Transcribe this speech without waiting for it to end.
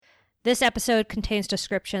This episode contains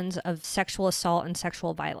descriptions of sexual assault and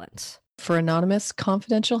sexual violence. For anonymous,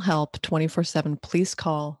 confidential help 24/7, please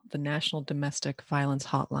call the National Domestic Violence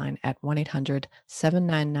Hotline at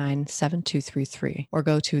 1-800-799-7233 or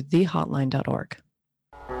go to thehotline.org.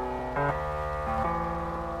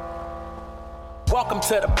 Welcome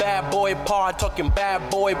to the bad boy pod, talking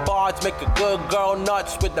bad boy bards, make a good girl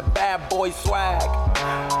nuts with the bad boy swag.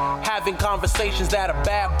 Having conversations that a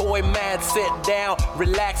bad boy mad, sit down,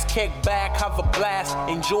 relax, kick back, have a blast,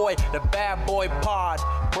 enjoy the bad boy pod,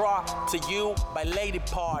 brought to you by Lady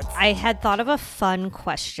Pods. I had thought of a fun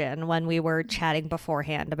question when we were chatting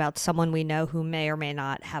beforehand about someone we know who may or may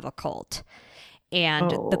not have a cult.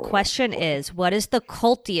 And the question is, what is the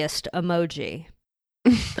cultiest emoji?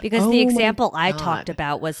 Because the example I talked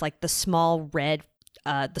about was like the small red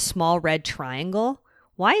triangle.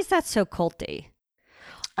 Why is that so culty?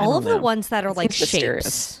 All of the ones that are like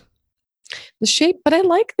shapes. The shape, but I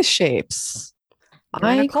like the shapes.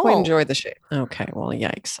 I quite enjoy the shape. Okay, well,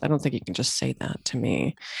 yikes. I don't think you can just say that to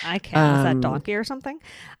me. I can. Is that donkey or something?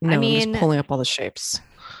 No, I'm just pulling up all the shapes.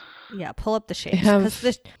 Yeah, pull up the shapes.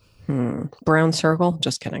 Brown circle?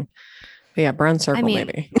 Just kidding. But yeah, brown circle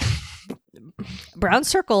maybe. Brown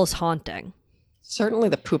circle is haunting. Certainly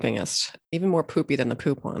the poopingest. Even more poopy than the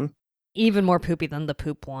poop one. Even more poopy than the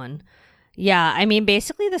poop one. Yeah, I mean,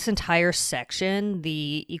 basically this entire section,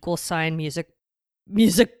 the equal sign music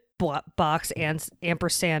box and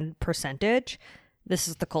ampersand percentage, this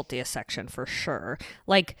is the cultiest section for sure.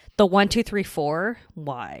 Like the 1, 2, 3, 4,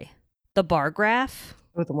 why? The bar graph?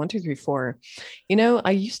 Oh, the 1, 2, 3, 4. You know,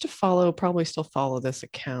 I used to probably still follow this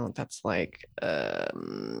account that's like,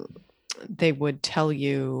 they would tell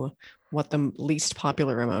you what the least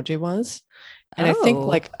popular emoji was. And I think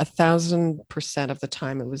like 1,000% of the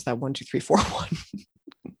time it was that 1, 2, 3, 4 one.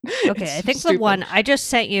 Okay, I think the one I just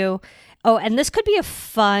sent you. Oh, and this could be a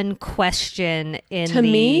fun question to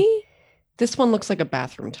me, this one looks like a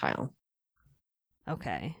bathroom tile.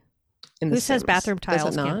 Okay. Who says bathroom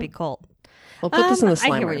tiles can't be cult? We'll put this in the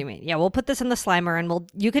Slimer. I hear what you mean. Yeah, we'll put this in the Slimer and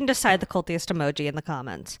you can decide the cultiest emoji in the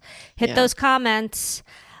comments. Hit those comments.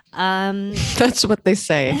 That's what they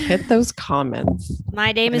say. Hit those comments.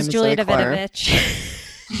 My name is Julia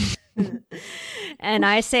Davidovich. And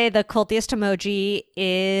I say the cultiest emoji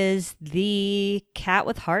is the cat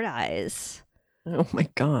with heart eyes. Oh my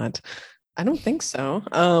God. I don't think so.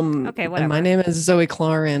 Okay, whatever. And my name is Zoe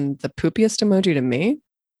Clar, and the poopiest emoji to me,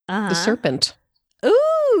 the serpent.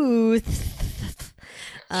 Ooh.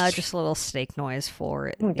 Just a little snake noise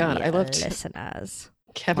for oh God, I loved listeners.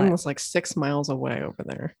 Kevin was like 6 miles away over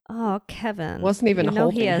there. Oh, Kevin. Wasn't even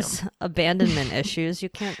holding he has him. Abandonment issues. You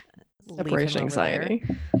can't separation anxiety.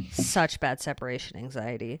 Such bad separation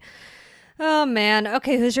anxiety. Oh, man.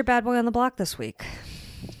 Okay, who's your bad boy on the block this week?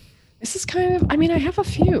 This is I have a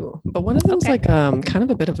few, but one of them's like kind of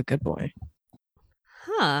a bit of a good boy.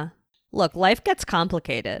 Huh. Look, life gets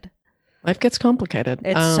complicated. It's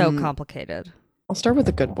so complicated. I'll start with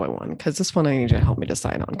the good boy one, because this one I need you to help me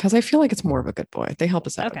decide on, because I feel like it's more of a good boy. They help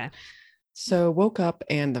us out. Okay. So woke up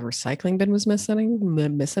and the recycling bin was missing.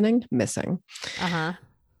 Uh-huh.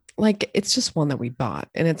 Like, it's just one that we bought,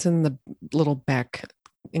 and it's in the little back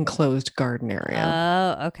enclosed garden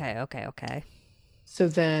area. Oh, okay. So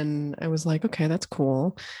then I was like, okay, that's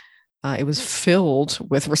cool. It was filled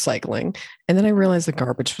with recycling. And then I realized the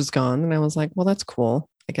garbage was gone. And I was like, well, that's cool.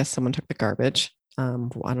 I guess someone took the garbage. I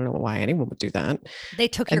don't know why anyone would do that. They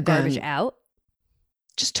took your garbage out?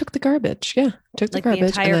 Just took the garbage. Yeah. Took the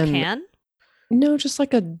garbage. The entire can? No, just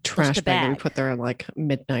like a trash bag we put there like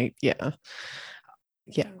midnight. Yeah.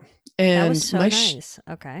 Yeah. And that was so nice.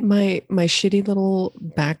 Okay. My shitty little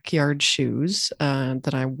backyard shoes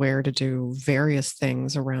that I wear to do various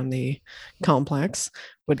things around the complex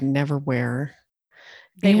would never wear.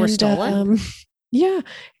 They were stolen? Yeah.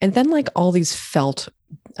 And then like all these felt,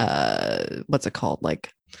 what's it called?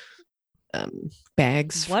 Like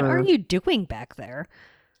bags. What are you doing back there?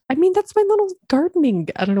 I mean, that's my little gardening,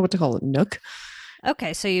 I don't know what to call it, nook.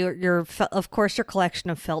 Okay. So your of course your collection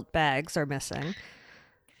of felt bags are missing.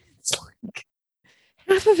 It's like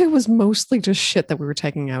half of it was mostly just shit that we were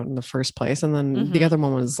taking out in the first place. And then the other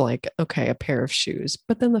one was like, okay, a pair of shoes.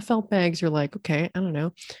 But then the felt bags, you're like, okay, I don't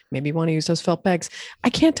know. Maybe you want to use those felt bags.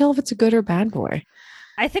 I can't tell if it's a good or bad boy.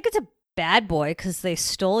 I think it's a bad boy because they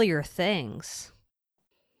stole your things.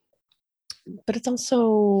 But it's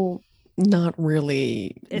also not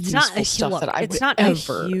really it's not a stuff that I it's would not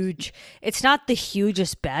ever. It's not the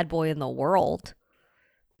hugest bad boy in the world,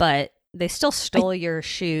 but they still stole your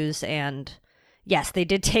shoes, and yes, they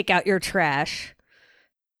did take out your trash,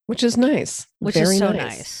 which is nice. Which Very is so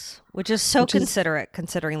nice. which is so considerate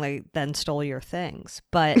considering they then stole your things.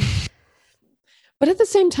 But but at the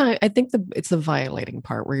same time, I think it's the violating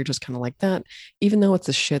part where you're just kind of like that, even though it's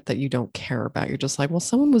a shit that you don't care about. You're just like, well,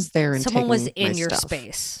 someone was there and someone was in my your stuff.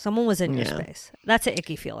 space. Someone was in your space. That's an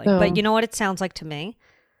icky feeling. So, but you know what it sounds like to me?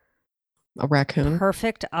 A raccoon.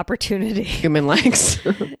 Perfect opportunity. Human legs.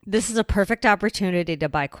 This is a perfect opportunity to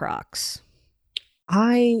buy Crocs.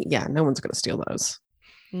 No one's going to steal those.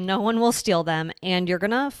 No one will steal them, and you're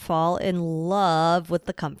going to fall in love with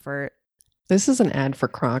the comfort. This is an ad for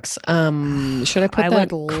Crocs. Should I put that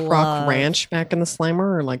Croc Ranch back in the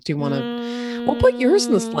Slimer, or like, do you want to? We'll put yours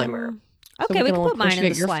in the Slimer. Okay, we can put mine in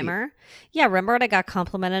the Slimer. Yeah, remember when I got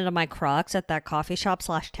complimented on my Crocs at that coffee shop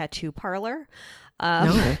 / tattoo parlor?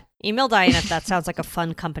 No. Email Diane if that sounds like a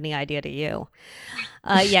fun company idea to you.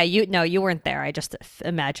 You weren't there. I just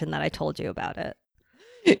imagined that I told you about it.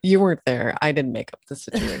 You weren't there. I didn't make up the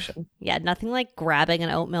situation. Yeah, nothing like grabbing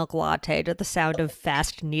an oat milk latte to the sound of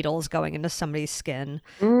fast needles going into somebody's skin.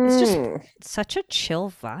 It's just such a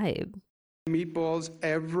chill vibe. Meatballs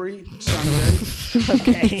every Sunday.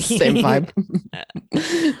 Okay. Same vibe.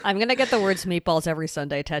 I'm going to get the words meatballs every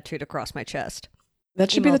Sunday tattooed across my chest.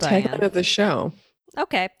 That should be the tagline of the show.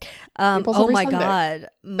 Okay. Oh my Sunday. God.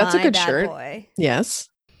 That's a good shirt. Boy. Yes.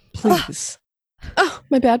 Please. Oh,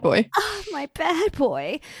 my bad boy. Oh, my bad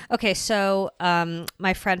boy. Okay, so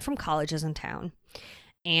my friend from college is in town,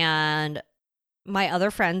 and my other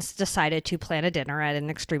friends decided to plan a dinner at an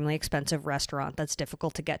extremely expensive restaurant that's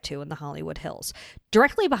difficult to get to in the Hollywood Hills,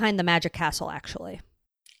 directly behind the Magic Castle, actually.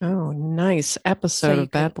 Oh, nice episode of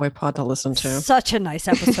Bad Boy Pod to listen to. Such a nice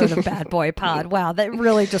episode of Bad Boy Pod. Wow, that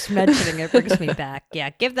really just mentioning it brings me back. Yeah,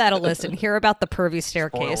 give that a listen. Hear about the pervy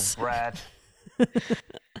staircase.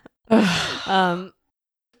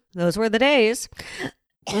 Those were the days.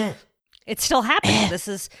 It's still happening. This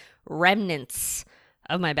is remnants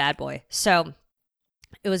of my bad boy. So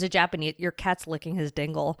it was a Japanese. Your cat's licking his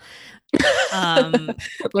dingle. It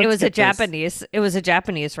was a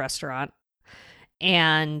Japanese restaurant,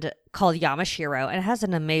 and called Yamashiro, and it has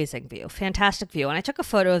an amazing view, fantastic view. And I took a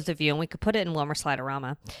photo of the view, and we could put it in Wilmer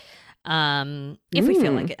Sliderama. If we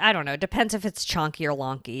feel like it. I don't know. It depends if it's chonky or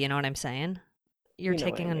lonky. You know what I'm saying? You're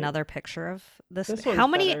taking another picture of this. How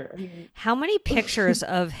many pictures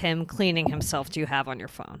of him cleaning himself do you have on your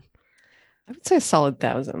phone? I would say a solid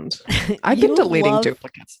 1,000. I've been deleting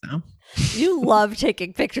duplicates now. You love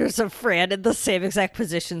taking pictures of Fran in the same exact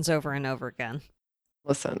positions over and over again.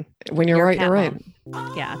 Listen, when you're right, you're right.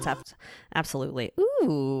 Yeah, it's absolutely.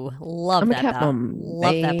 Ooh, love that.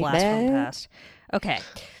 Love that blast from the past. Okay,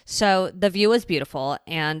 so the view was beautiful,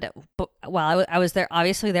 and while I was there,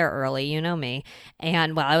 obviously there early, you know me,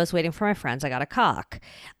 and while I was waiting for my friends, I got a cock.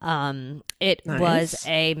 It was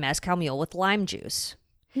a mezcal mule with lime juice.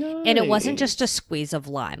 Nice. And it wasn't just a squeeze of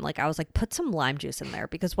lime. Like, I was like, put some lime juice in there,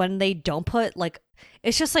 because when they don't put, like,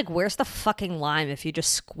 it's just like, where's the fucking lime if you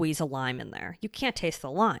just squeeze a lime in there? You can't taste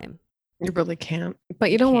the lime. You really can't.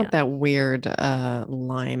 But you don't want that weird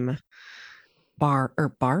lime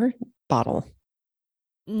bottle.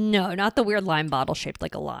 No, not the weird lime bottle shaped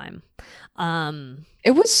like a lime.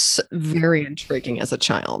 It was very intriguing as a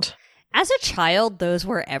child. As a child, those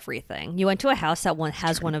were everything. You went to a house that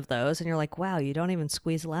has one of those, and you're like, wow, you don't even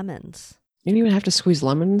squeeze lemons. You don't even have to squeeze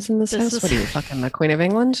lemons in this house? What are you, fucking the Queen of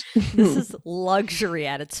England? This is luxury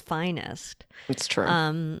at its finest. It's true.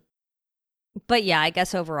 But yeah, I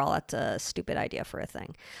guess overall that's a stupid idea for a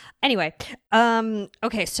thing. Anyway,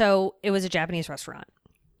 okay, so it was a Japanese restaurant.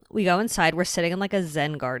 We go inside. We're sitting in like a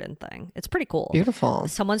Zen garden thing. It's pretty cool. Beautiful.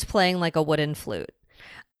 Someone's playing like a wooden flute.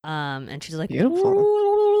 And she's like,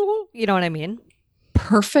 beautiful. You know what I mean?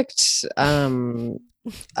 Perfect. I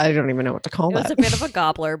don't even know what to call that. It was a bit of a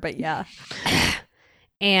gobbler, but yeah.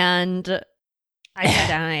 And I sat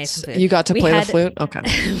down and I ate some food. You got to play the flute? Okay.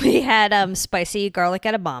 We had spicy garlic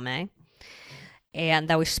edamame, and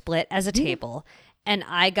that was split as a table. And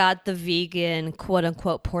I got the vegan, quote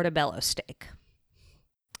unquote, portobello steak.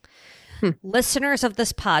 Listeners of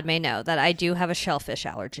this pod may know that I do have a shellfish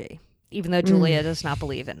allergy, even though Julia does not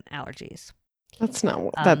believe in allergies. That's not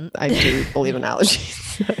what I do believe in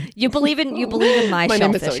allergies. You believe in my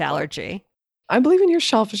shellfish allergy. I believe in your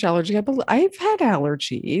shellfish allergy. I've had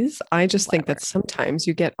allergies. I just think that sometimes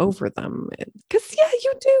you get over them. Because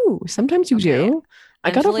you do. Sometimes you do.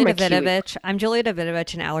 I got over my Davidovich. I'm Julia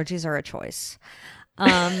Davidovich, and allergies are a choice.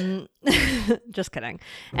 Just kidding.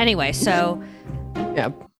 Anyway, so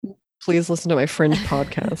yeah. Please listen to my Fringe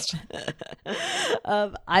podcast.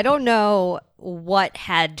 I don't know what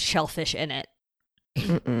had shellfish in it,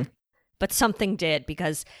 but something did,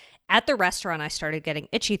 because At the restaurant, I started getting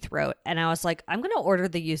itchy throat, and I was like, I'm going to order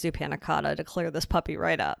the yuzu panna cotta to clear this puppy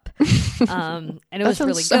right up. And it was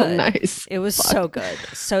really so good. Nice. It was so good.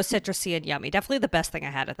 So citrusy and yummy. Definitely the best thing I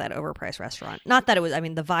had at that overpriced restaurant. Not that it was, I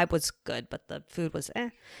mean, the vibe was good, but the food was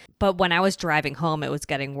eh. But when I was driving home, it was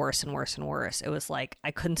getting worse and worse and worse. It was like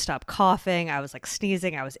I couldn't stop coughing. I was like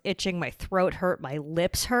sneezing. I was itching. My throat hurt. My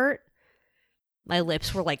lips hurt. My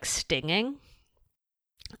lips were like stinging.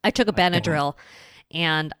 I took a Benadryl.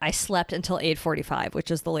 And I slept until 8:45,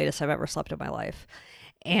 which is the latest I've ever slept in my life.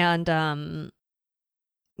 And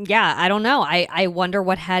yeah, I don't know. I wonder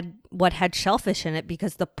what had shellfish in it,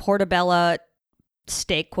 because the portobello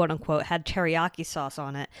steak, quote unquote, had teriyaki sauce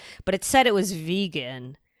on it, but it said it was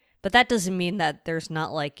vegan. But that doesn't mean that there's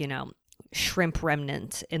not like, you know, shrimp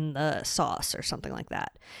remnants in the sauce or something like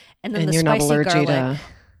that. And then the you're spicy not allergic garlic. to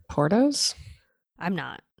Portos? I'm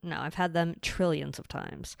not. No, I've had them trillions of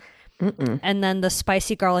times. Mm-mm. And then the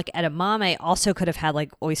spicy garlic edamame also could have had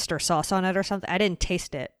like oyster sauce on it or something. I didn't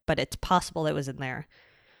taste it, but it's possible it was in there.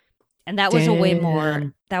 And that was a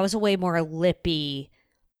way more lippy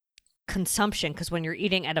consumption, because when you're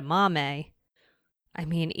eating edamame, I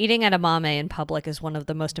mean, eating edamame in public is one of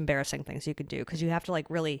the most embarrassing things you could do, because you have to like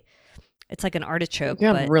really, it's like an artichoke.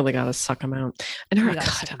 You really got to suck them out. And You God, gotta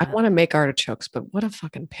suck 'em I out. want to make artichokes, but what a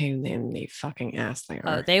fucking pain in the fucking ass they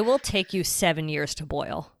Oh, are. they will take you 7 years to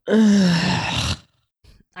boil. Ugh.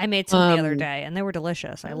 I made some the other day, and they were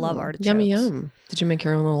delicious. I love artichokes. Yummy, yum. Did you make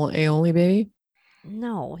your own little aioli, baby?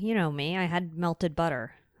 No, you know me. I had melted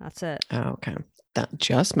butter. That's it. Oh, okay. That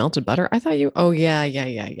just melted butter? I thought you, oh, yeah.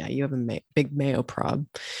 You have a big mayo prob.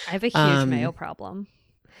 I have a huge mayo problem.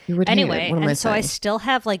 You would hate it. Anyway, What am I and so I saying? still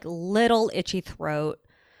have like little itchy throat,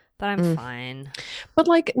 but I'm fine. But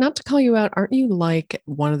like, not to call you out, aren't you like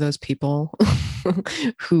one of those people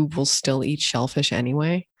who will still eat shellfish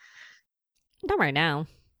anyway Not right now.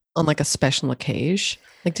 on like a special occasion?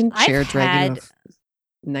 Like, didn't I've Jared drag you had-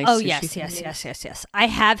 a nice Oh, sushi yes. I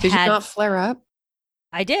have Did had. you not flare up?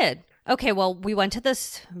 I did. Okay, well, we went to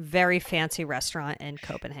this very fancy restaurant in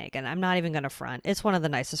Copenhagen. I'm not even going to front. It's one of the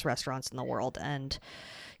nicest restaurants in the world, and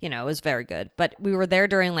you know, it was very good. But we were there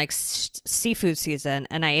during like seafood season,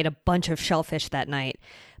 and I ate a bunch of shellfish that night.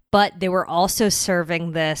 But they were also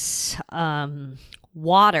serving this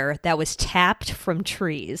water that was tapped from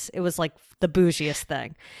trees. It was like the bougiest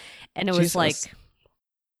thing. And it was Jesus. like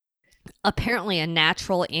apparently a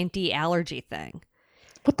natural anti-allergy thing.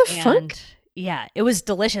 What the And fuck? yeah, it was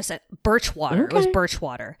delicious. Birch water. It was Okay. birch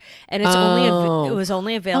water, and it's it was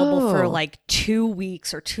only available for like 2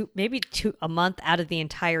 weeks or a month out of the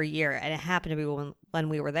entire year, and it happened to be when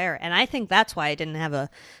we were there. And I think that's why I didn't have a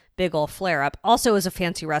big old flare up. Also, it was a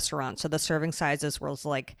fancy restaurant, so the serving sizes was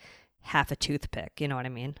like half a toothpick. You know what I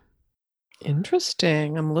mean?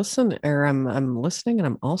 Interesting. I'm listening, and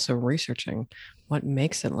I'm also researching what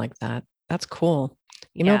makes it like that. That's cool.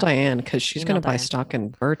 Email Yeah. Diane, because she's Email going to buy Diane. stock in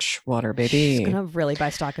birch water, baby. She's gonna really buy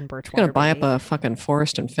stock in birch She's water. going to buy baby. up a fucking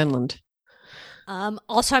forest in Finland.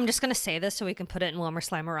 Also, I'm just going to say this so we can put it in Wilmer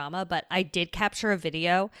Slimerama, but I did capture a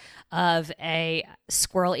video of a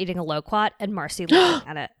squirrel eating a loquat and Marcy looking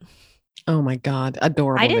at it. Oh my God.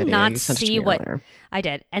 Adorable I did video. not You sent it to see me what earlier. I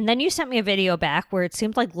did. And then you sent me a video back where it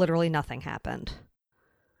seemed like literally nothing happened.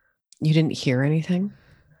 You didn't hear anything?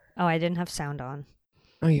 Oh, I didn't have sound on.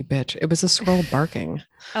 Oh, you bitch. It was a squirrel barking.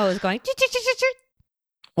 Oh, it was going.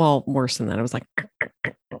 Well, worse than that. It was like,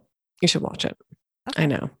 you should watch it. Okay. I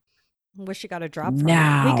know. Wish you got a drop from it.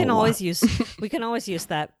 Now. We can always use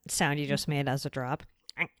that sound you just made as a drop.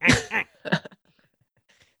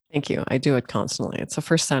 Thank you. I do it constantly. It's the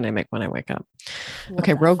first sound I make when I wake up. Love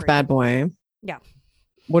Okay, that Rogue for you. Bad Boy. Yeah.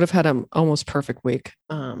 Would have had an almost perfect week.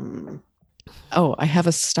 Oh, I have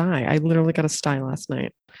a sty. I literally got a sty last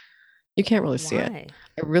night. You can't really see it. Why?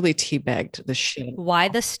 I really teabagged the shit. Why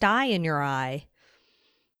the sty in your eye?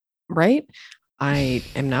 Right? I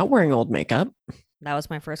am not wearing old makeup. That was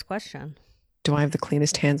my first question. Do I have the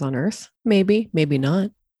cleanest hands on earth? Maybe, maybe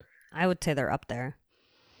not. I would say they're up there.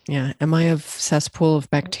 Yeah. Am I a cesspool of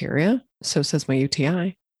bacteria? So says my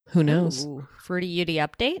UTI. Who knows? Ooh, fruity Yudi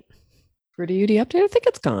update. Fruity UTI update? I think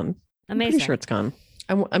it's gone. Amazing. I'm pretty sure it's gone.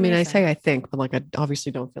 I mean, I Amazing. say I think, but like I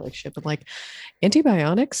obviously don't feel like shit. But like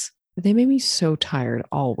antibiotics, they made me so tired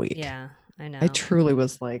all week. Yeah, I know. I truly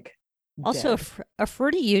was like. Also, dead. a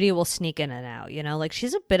fruity Yudi will sneak in and out. You know, like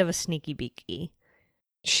she's a bit of a sneaky beaky.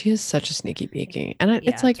 She is such a sneaky beaky, and Yeah,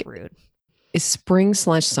 it's like, rude. is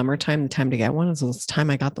spring/summertime the time to get one? It's the time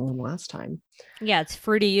I got the one last time. Yeah, it's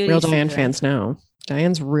fruity Yudi. Real Diane season. fans know.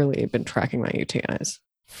 Diane's really been tracking my UTIs.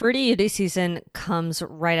 Fruity Yudi season comes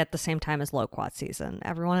right at the same time as loquat season.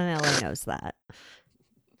 Everyone in LA knows that.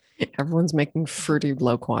 Everyone's making fruity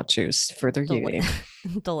loquat juice for their Deli-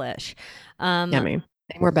 Yeti. Delish. Yummy.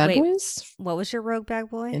 Any more bad wait, boys What was your rogue bag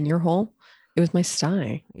boy? in your hole? It was my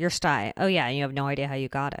sty. Your sty. Oh yeah, you have no idea how you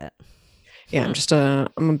got it. Yeah,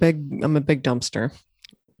 I'm a big dumpster.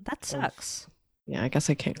 That sucks. Yeah, I guess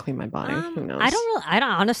I can't clean my body. Who knows? I don't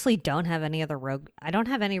honestly don't have any other rogue. I don't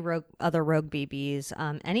have any other rogue BBs.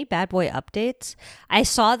 Any bad boy updates? I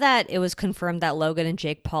saw that it was confirmed that Logan and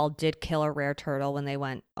Jake Paul did kill a rare turtle when they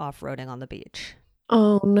went off-roading on the beach.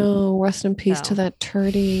 Oh no! Rest in peace to that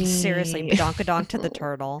turdy. Seriously, donk to the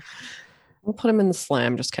turtle. We'll put him in the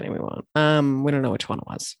slam. Just kidding. We won't. We don't know which one it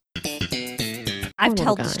was. I've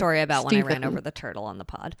told the story about when I ran over the turtle on the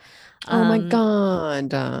pod. Oh my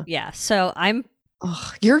god! Yeah. So I'm.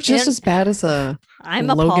 Oh, you're just as bad as I'm Logan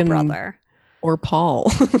a Paul brother. Or Paul.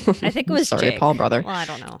 I think it was Sorry, Jake. Paul brother. Well, I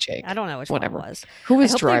don't know. Jake. I don't know which Whatever. one it was. Who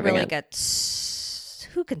was I hope driving they really it?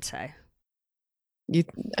 Who can say?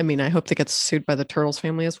 I hope they get sued by the Turtles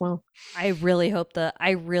family as well. I really hope the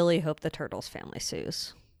Turtles family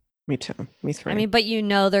sues. Me too. Me too. I mean, but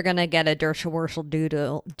they're gonna get a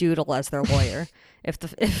Dershaworshel doodle as their lawyer.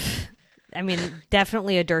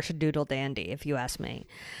 Definitely a Dersha Doodle dandy, if you ask me.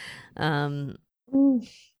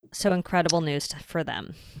 So incredible news for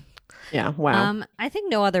them. Yeah. Wow. I think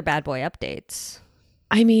no other bad boy updates.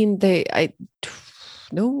 I mean, they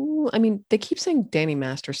keep saying Danny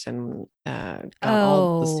Masterson got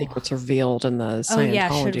all the secrets revealed in the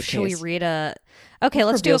Scientology case. Should we read a? Okay,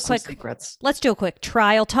 let's do a quick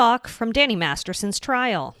trial talk from Danny Masterson's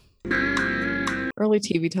trial. Early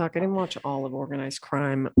TV talk. I didn't watch all of Organized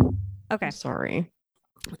Crime. Okay, I'm sorry.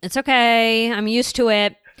 It's okay. I'm used to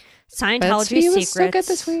it. Scientology secrets. So good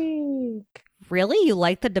this week. Really, you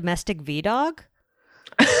like the domestic V dog?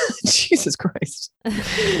 Jesus Christ.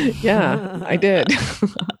 Yeah, I did.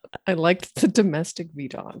 I liked the domestic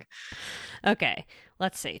V-Dog. Okay,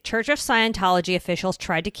 let's see. Church of Scientology officials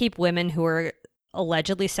tried to keep women who were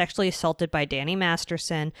allegedly sexually assaulted by Danny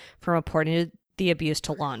Masterson from reporting the abuse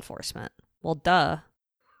to law enforcement. Well, duh.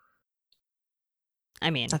 I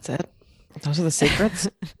mean... That's it? Those are the secrets?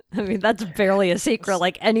 I mean, that's barely a secret.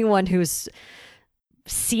 Like, anyone who's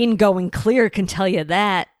seen Going Clear can tell you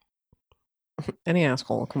that. Any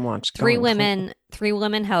asshole can watch. Three women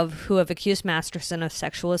who have accused Masterson of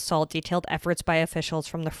sexual assault detailed efforts by officials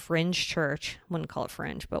from the Fringe Church. Wouldn't call it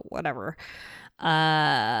Fringe, but whatever.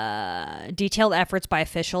 Detailed efforts by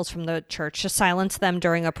officials from the church to silence them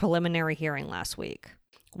during a preliminary hearing last week.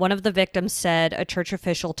 One of the victims said a church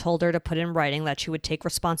official told her to put in writing that she would take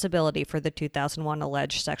responsibility for the 2001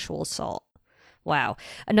 alleged sexual assault. Wow.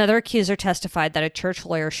 Another accuser testified that a church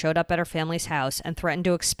lawyer showed up at her family's house and threatened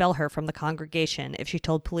to expel her from the congregation if she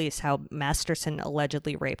told police how Masterson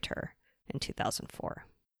allegedly raped her in 2004.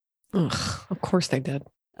 Ugh, of course they did.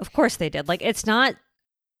 Of course they did. Like, it's not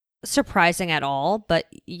surprising at all, but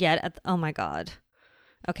yet, oh my God.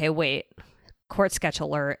 Okay, wait. Court sketch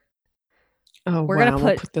alert. Oh,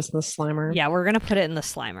 we'll put this in the Slimer. Yeah, we're going to put it in the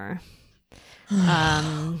Slimer.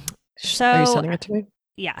 So, are you sending it to me?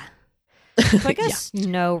 Yeah. So I guess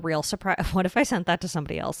no real surprise. What if I sent that to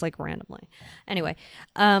somebody else, like randomly? Anyway,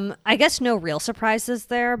 I guess no real surprises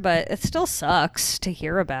there, but it still sucks to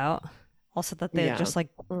hear about. Also, that they just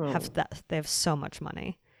they have so much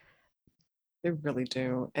money. They really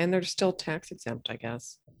do, and they're still tax exempt, I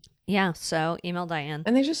guess. Yeah. So email Diane.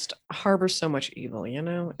 And they just harbor so much evil.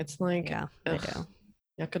 It's like they do.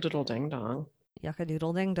 Yuckadoodle ding dong.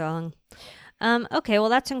 Yuckadoodle ding dong. Okay, well,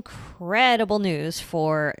 that's incredible news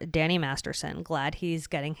for Danny Masterson. Glad he's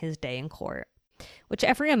getting his day in court, which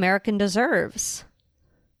every American deserves.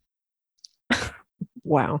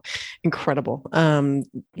 Wow, incredible. My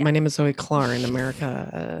name is Zoe Clark in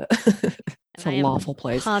America. It's a lawful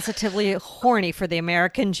place. Positively horny for the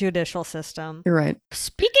American judicial system. You're right.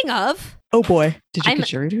 Speaking of, oh boy, did you get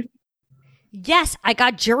jury duty? Yes, I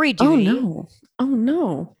got jury duty. Oh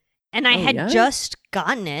no. And I had just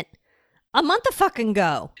gotten it a month a fucking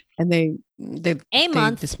go. And they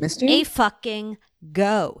dismissed you? A fucking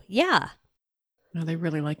go. Yeah. No, they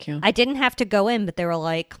really like you. I didn't have to go in, but they were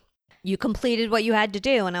like, you completed what you had to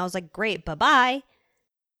do. And I was like, great, bye-bye.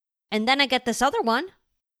 And then I get this other one,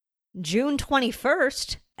 June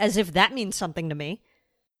 21st, as if that means something to me.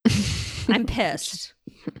 I'm pissed.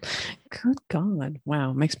 Good God.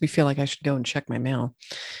 Wow. Makes me feel like I should go and check my mail.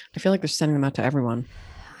 I feel like they're sending them out to everyone.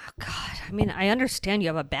 God, I mean, I understand you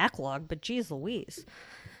have a backlog, but geez Louise,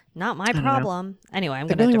 not my problem. Anyway, I'm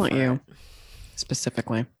going to want you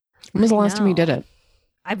specifically. When was the last time you did it?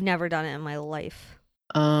 I've never done it in my life.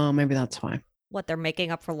 Oh, maybe that's why. What, they're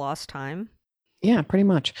making up for lost time? Yeah, pretty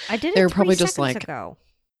much. I did it. They were probably just like ago.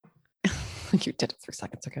 You did it 3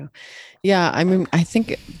 seconds ago. Yeah, I mean, I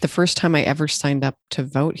think the first time I ever signed up to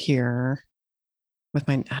vote here with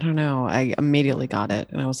I don't know, I immediately got it.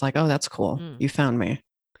 And I was like, oh, that's cool. You found me.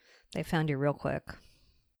 They found you real quick.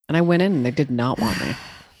 And I went in and they did not want me.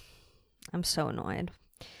 I'm so annoyed.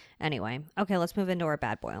 Anyway, okay, let's move into our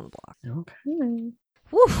bad boy on the block. Okay.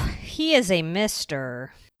 Whew, he is a Mr.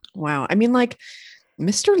 Wow. I mean, like,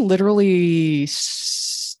 Mr. literally...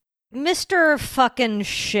 Mr. fucking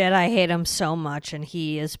shit. I hate him so much. And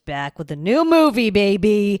he is back with a new movie,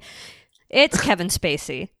 baby. It's Kevin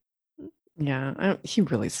Spacey. Yeah, he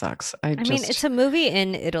really sucks. I mean, it's a movie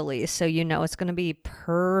in Italy, so you know it's going to be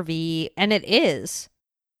pervy. And it is.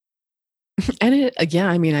 And yeah,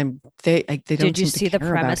 I mean, they don't. Did you see the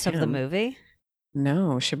premise of the movie?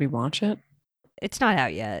 No, should we watch it? It's not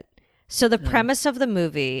out yet. So the premise of the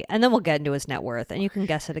movie, and then we'll get into his net worth, and you can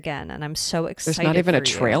guess it again. And I'm so excited. There's not even a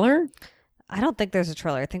trailer? I don't think there's a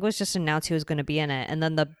trailer. I think it was just announced he was going to be in it, and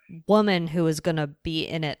then the woman who was going to be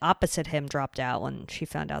in it opposite him dropped out when she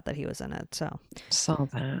found out that he was in it. So saw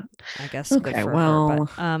that. I guess. Okay, good for well,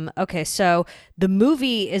 her, but, okay. So the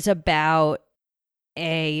movie is about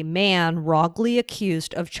a man wrongly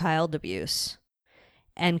accused of child abuse,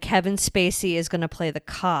 and Kevin Spacey is going to play the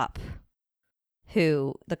cop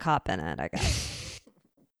in it, I guess.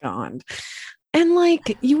 God. And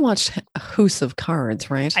like, you watched House of Cards,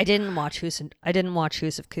 right? I didn't watch House of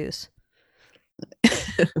Coos.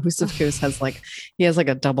 House of Coos has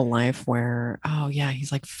a double life where, oh yeah,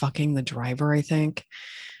 he's like fucking the driver, I think.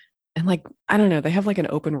 And like, I don't know, they have like an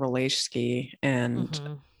open relation and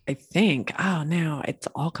I think, oh, now it's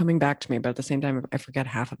all coming back to me, but at the same time, I forget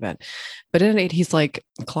half of it. But in it, he's like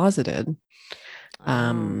closeted.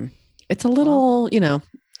 It's a little, and now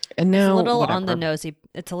it's a little whatever. on the nosy.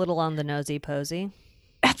 It's a little on the nosy posy.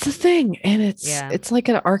 That's the thing, and it's like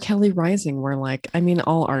an R. Kelly Rising, where like, I mean,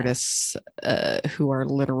 all artists who are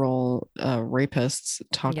literal rapists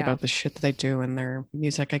talk about the shit that they do in their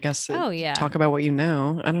music. I guess. Oh yeah. Talk about what you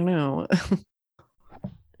know. I don't know.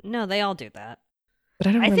 No, they all do that. But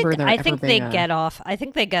I don't remember. I think they get off. I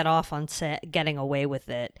think they get off on getting away with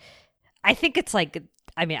it. I think it's like.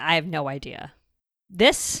 I mean, I have no idea.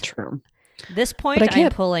 This point,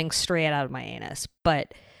 I'm pulling straight out of my anus,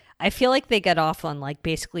 but I feel like they get off on like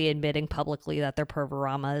basically admitting publicly that they're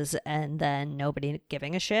perveramas and then nobody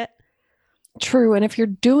giving a shit. True. And if you're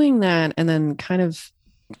doing that and then kind of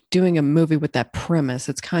doing a movie with that premise,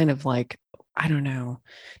 it's kind of like, I don't know,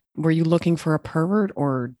 were you looking for a pervert,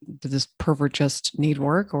 or did this pervert just need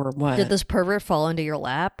work, or what? Did this pervert fall into your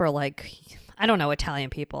lap, or like, I don't know, Italian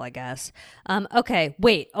people, I guess. Okay,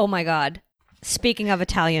 wait. Oh my God. Speaking of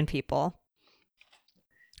Italian people.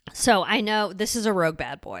 So I know this is a rogue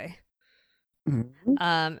bad boy. Mm-hmm.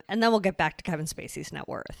 And then we'll get back to Kevin Spacey's net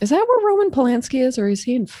worth. Is that where Roman Polanski is, or is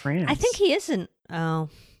he in France? I think he isn't. Oh,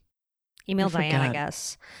 email Diane, I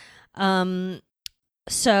guess.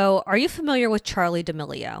 So are you familiar with Charli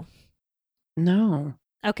D'Amelio? No.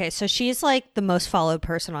 Okay, so she's like the most followed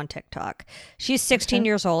person on TikTok. She's 16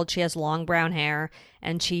 years old. She has long brown hair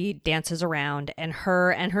and she dances around. And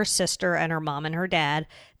her sister and her mom and her dad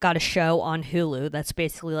got a show on Hulu that's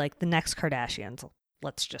basically like the next Kardashians,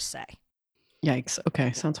 let's just say. Yikes.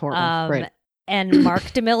 Okay, sounds horrible. Right. And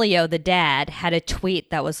Mark D'Amelio, the dad, had a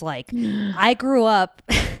tweet that was like, I grew up...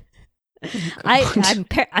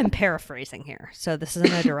 I'm paraphrasing here, so this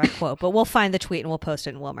isn't a direct quote, but we'll find the tweet and we'll post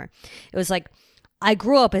it in Wilmer. It was like, I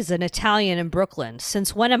grew up as an Italian in Brooklyn.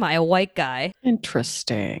 Since when am I a white guy?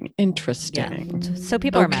 Interesting. Yeah. So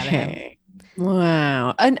people are mad at him.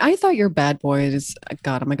 Wow. And I thought your bad boy is,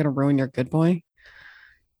 God, am I going to ruin your good boy?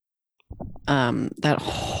 That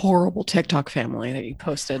horrible TikTok family that you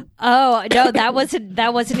posted. Oh, no, that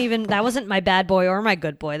wasn't my bad boy or my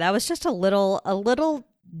good boy. That was just a little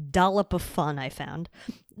dollop of fun I found.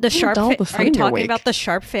 The Sharp. Are you talking about the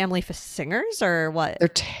Sharp family singers or what? They're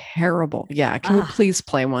terrible. Yeah. Can you please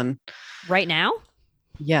play one right now?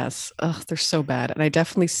 Yes. Ugh, they're so bad. And I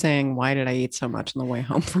definitely sang "Why Did I Eat So Much" on the way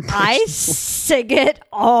home from prison. I sing it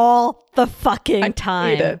all the fucking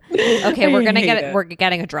time. Okay, we're gonna get it. We're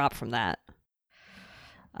getting a drop from that.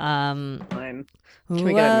 Fine. Can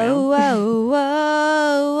we get it now?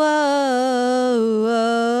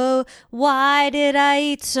 Whoa, why did I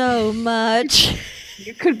eat so much?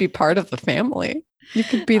 You could be part of the family. You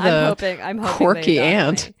could be the I'm hoping quirky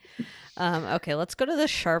aunt. Okay, let's go to the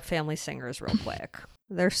Sharp family singers real quick.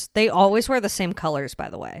 They always wear the same colors, by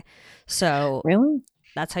the way. So really,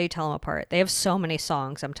 that's how you tell them apart. They have so many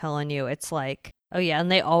songs. I'm telling you, it's like, oh yeah,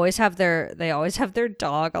 and they always have their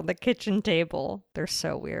dog on the kitchen table. They're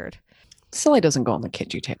so weird. Sully doesn't go on the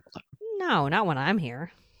kitchen table though. No, not when I'm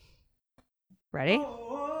here. Ready?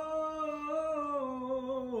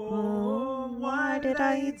 did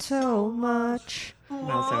I eat so much?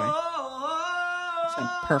 No, Zoe. So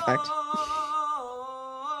perfect.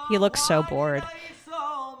 He looks so bored.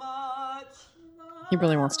 He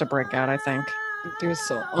really wants to break out, I think. Do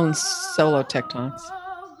his own solo TikToks.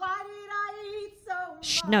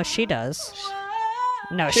 No, she does.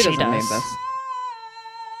 No, She she doesn't does. need this.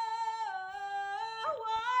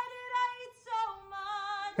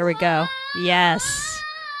 Here we go. Yes.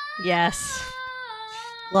 Yes.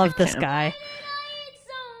 Love this guy.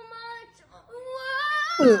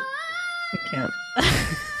 I can't.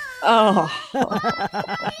 Oh.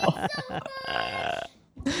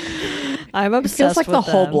 I'm It obsessed feels like with the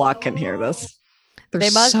whole them. block can hear this. They're They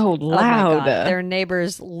must, so oh my loud. God, their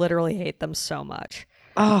neighbors literally hate them so much.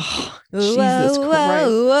 Oh, Whoa, Jesus whoa, Christ.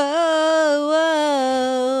 whoa,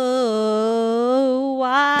 whoa.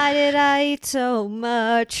 Why did I eat so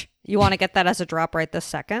much? You want to get that as a drop right this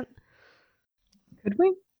second? Could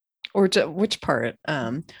we? Or which part?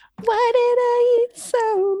 Why did I eat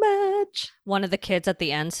so much? One of the kids at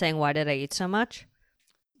the end saying, "Why did I eat so much?"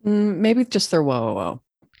 Maybe just their whoa, whoa, whoa.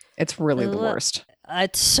 It's really the worst.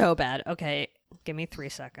 It's so bad. Okay, give me 3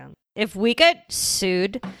 seconds. If we get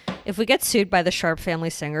sued by the Sharp Family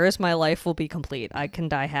Singers, my life will be complete. I can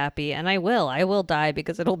die happy, and I will. I will die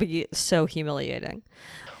because it'll be so humiliating.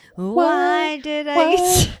 Why did I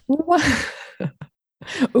eat? Why?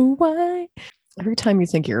 Why? Every time you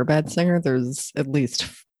think you're a bad singer, there's at least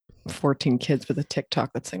 14 kids with a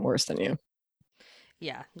TikTok that sing worse than you.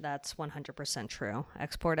 Yeah, that's 100% true.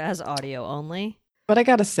 Export as audio only. But I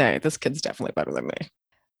gotta say, this kid's definitely better than me.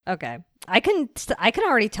 Okay, I can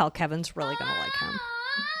already tell Kevin's really gonna like him.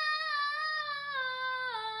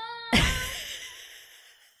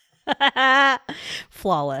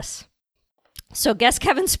 Flawless. So guess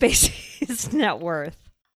Kevin Spacey's net worth.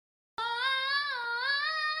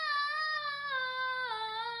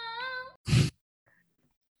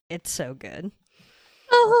 It's so good.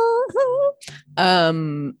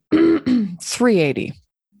 380.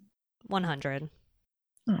 100.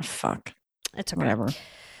 Oh fuck. It's okay. Whatever.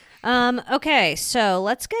 Okay, so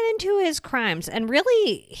let's get into his crimes. And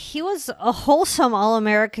really, he was a wholesome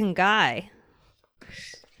all-American guy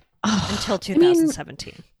until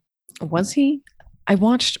 2017. Was he? I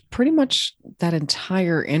watched pretty much that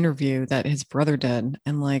entire interview that his brother did,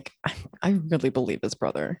 and like, I really believe his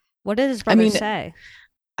brother. What did his brother say?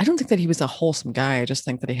 I don't think that he was a wholesome guy. I just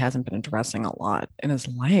think that he hasn't been addressing a lot in his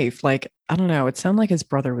life. Like, I don't know. It sounded like his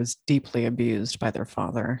brother was deeply abused by their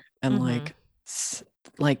father, and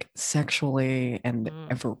like sexually and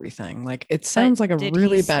everything. Like, it sounds like a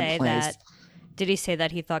really bad place. Did he say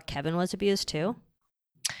that he thought Kevin was abused too?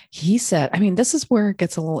 He said, I mean, this is where it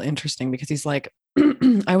gets a little interesting because he's like,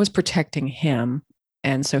 I was protecting him.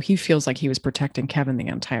 And so he feels like he was protecting Kevin the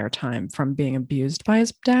entire time from being abused by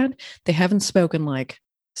his dad. They haven't spoken like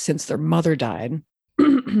since their mother died.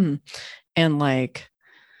 And like,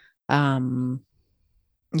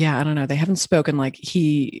 yeah, I don't know. They haven't spoken. Like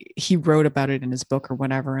he wrote about it in his book or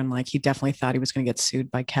whatever. And like, he definitely thought he was going to get sued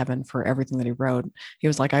by Kevin for everything that he wrote. He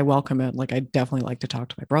was like, I welcome it. Like, I definitely like to talk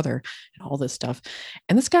to my brother and all this stuff.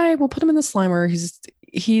 And this guy, we'll put him in the Slimer.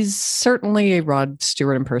 He's certainly a Rod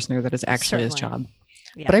Stewart impersonator. That is actually his job.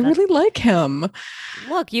 Yeah, but I really like him.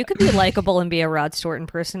 Look, you could be likable and be a Rod Stewart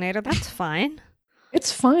impersonator. That's fine.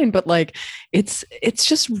 It's fine, but like it's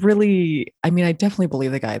just really, I mean, I definitely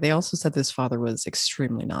believe the guy. They also said this father was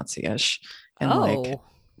extremely Nazi-ish and like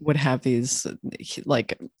would have these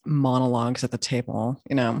like monologues at the table,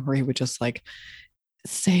 you know, where he would just like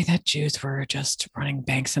say that Jews were just running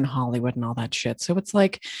banks in Hollywood and all that shit. So it's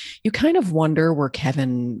like you kind of wonder where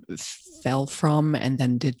Kevin fell from and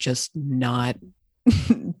then did just not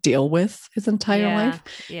deal with his entire life.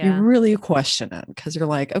 You really question it because you're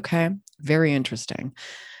like, okay, very interesting,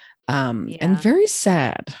 and very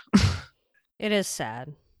sad. It is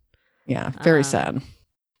sad. Yeah, very sad.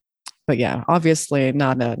 But yeah, obviously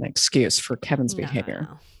not an excuse for Kevin's behavior.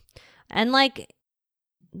 No. And like,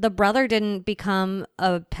 the brother didn't become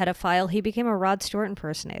a pedophile; he became a Rod Stewart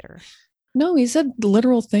impersonator. No, he said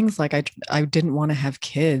literal things like I didn't want to have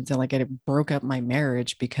kids and like I broke up my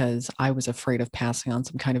marriage because I was afraid of passing on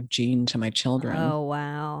some kind of gene to my children. Oh,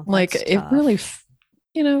 wow. Like it really,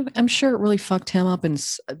 you know, I'm sure it really fucked him up in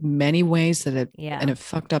many ways and it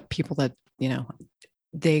fucked up people that, you know,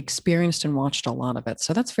 they experienced and watched a lot of it.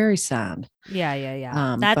 So that's very sad.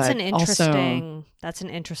 Yeah. That's an interesting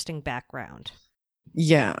background.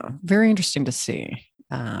 Yeah. Very interesting to see.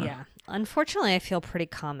 Yeah. Unfortunately, I feel pretty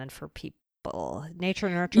common for people. Nature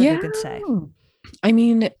nurture, you could say. I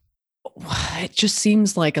mean, it just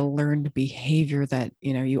seems like a learned behavior that,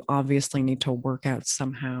 you know, you obviously need to work out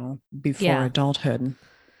somehow before adulthood.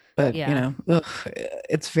 But Yeah.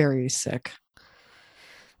 it's very sick.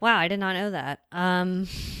 Wow, I did not know that.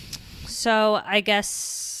 So I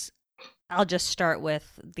guess I'll just start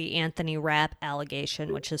with the Anthony Rapp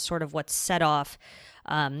allegation, which is sort of what set off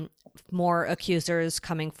more accusers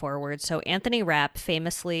coming forward. So Anthony Rapp,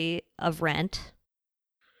 famously of Rent,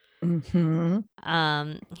 Mm-hmm.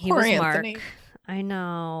 he Poor was Anthony. Mark. I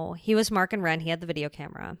know, he was Mark in Rent. He had the video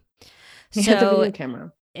camera. He had the video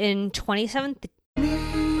camera. In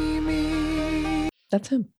 2017, That's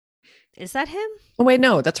him. is that him? Oh wait,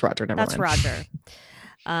 no, that's Roger. Never That's mind. Roger.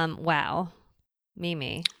 Wow.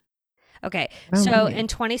 Mimi. Okay, Wow, so Mimi. in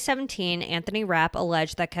 2017, Anthony Rapp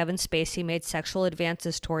alleged that Kevin Spacey made sexual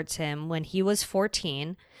advances towards him when he was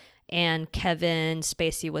 14 and Kevin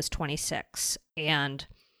Spacey was 26. And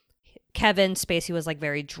Kevin Spacey was like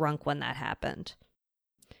very drunk when that happened.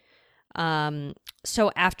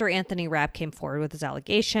 So after Anthony Rapp came forward with his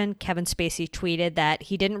allegation, Kevin Spacey tweeted that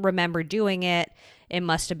he didn't remember doing it. It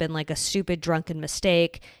must have been like a stupid drunken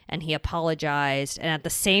mistake, and he apologized. And at the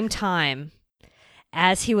same time,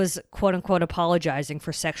 as he was quote unquote apologizing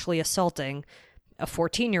for sexually assaulting a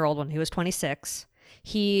 14-year-old when he was 26,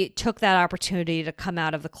 he took that opportunity to come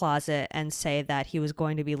out of the closet and say that he was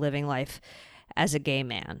going to be living life as a gay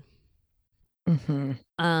man.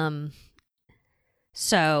 Mm-hmm.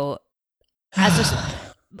 So as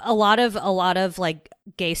a lot of like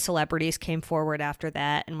gay celebrities came forward after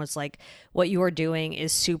that and was like, what you are doing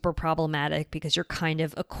is super problematic because you're kind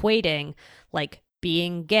of equating like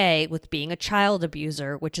being gay with being a child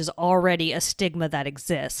abuser, which is already a stigma that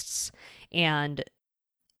exists. And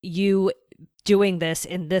you doing this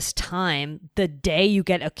in this time, the day you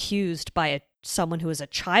get accused by someone who is a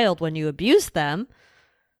child when you abuse them,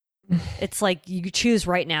 it's like you choose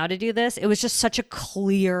right now to do this. It was just such a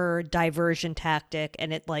clear diversion tactic,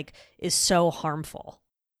 and it like is so harmful.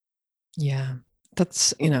 Yeah,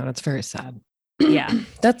 that's that's very sad. Yeah.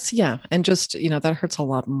 And just that hurts a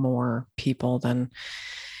lot more people than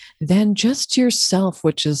just yourself,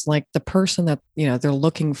 which is like the person that they're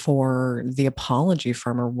looking for the apology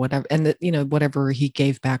from or whatever, and that whatever he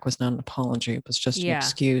gave back was not an apology, it was just an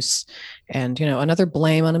excuse, and another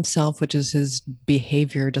blame on himself, which is his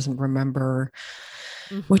behavior, doesn't remember,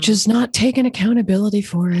 which is not taking accountability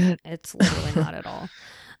for it. It's literally not at all.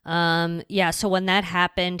 So when that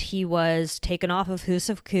happened, he was taken off of Who's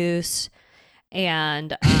of Coos,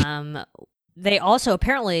 and they also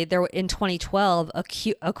apparently there in 2012 a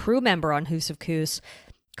crew member on Who's of Coos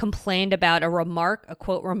complained about a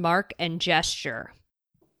quote remark and gesture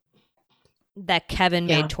that Kevin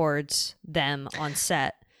made towards them on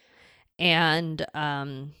set, and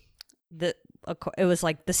it was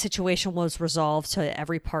like the situation was resolved, so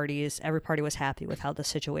every party was happy with how the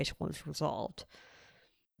situation was resolved.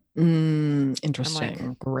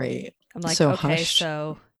 Interesting. Great. I'm like, so okay, hush.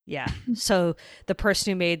 so yeah. So the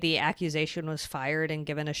person who made the accusation was fired and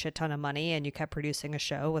given a shit ton of money, and you kept producing a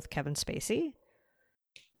show with Kevin Spacey?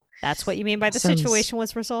 That's what you mean by the situation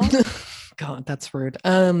was resolved? God, that's rude.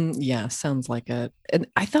 Yeah, sounds like it. And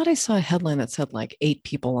I thought I saw a headline that said like 8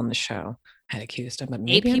 people on the show had accused him, but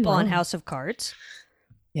maybe 8 people on House of Cards?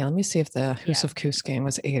 Yeah, let me see if the Who's of Coos gang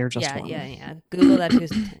was 8 or just 1. Yeah. Google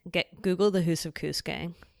that. Google the Who's of Coos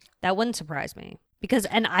gang. That wouldn't surprise me. Because,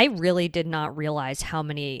 and I really did not realize how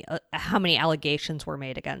many allegations were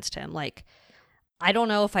made against him. Like, I don't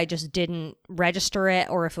know if I just didn't register it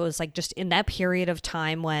or if it was like just in that period of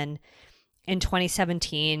time when in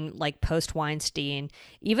 2017, like post Weinstein,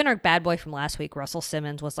 even our bad boy from last week, Russell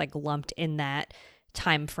Simmons, was like lumped in that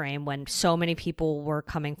time frame when so many people were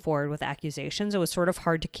coming forward with accusations. It was sort of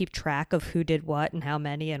hard to keep track of who did what and how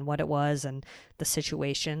many and what it was and the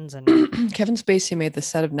situations. And Kevin Spacey made the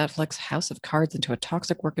set of Netflix House of Cards into a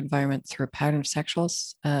toxic work environment through a pattern of sexual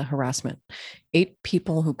harassment. 8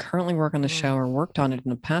 people who currently work on the show or worked on it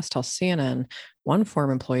in the past tell CNN. One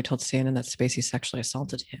former employee told CNN that Spacey sexually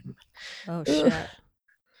assaulted him. Oh shit.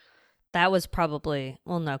 That was probably,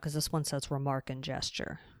 well, no, because this one says remark and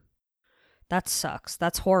gesture. That sucks.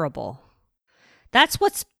 That's horrible. That's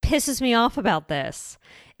what pisses me off about this,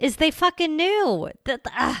 is they fucking knew.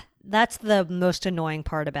 That's the most annoying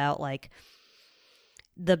part about like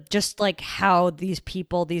just like how these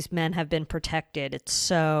men have been protected. It's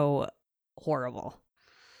so horrible.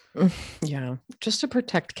 Yeah, just to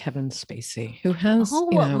protect Kevin Spacey, who has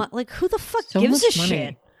like who the fuck so gives a money.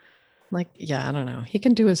 shit? Like, yeah, I don't know. He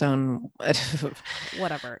can do his own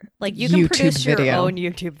whatever. Like, you can YouTube produce video. your own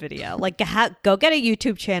YouTube video. Like, go get a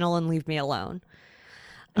YouTube channel and leave me alone.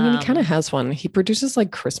 I mean, he kind of has one. He produces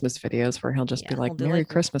like Christmas videos where he'll just be like, "Merry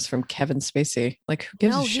Christmas" from Kevin Spacey. Like, who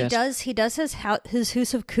gives a shit? He does his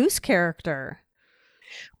Who's of Coos character.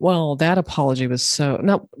 Well, that apology was so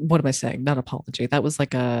not what am I saying? Not apology. That was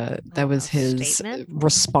like that was his statement?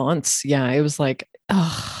 response. Yeah, it was like,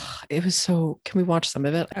 oh, it was so can we watch some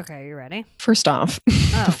of it? Okay, you ready? First off,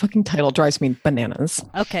 the fucking title drives me bananas.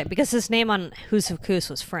 Okay, because his name on Who's of Coos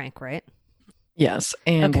was Frank, right? Yes.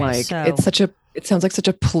 And Okay, like so- it sounds like such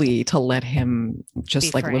a plea to let him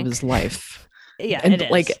just Be like live frank. his life. Yeah, And it is.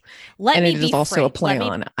 like Let and me it be is also frank. a play Let me-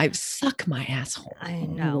 on I suck my asshole. I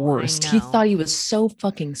know, Worst. I He know. thought he was so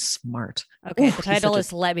fucking smart. Okay, Oof, the he's title such a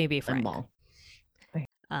is Let Me Be Frank.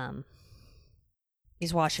 Pinball.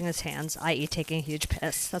 He's washing his hands, i.e. taking a huge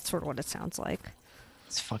piss. That's sort of what it sounds like.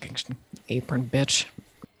 This fucking apron bitch.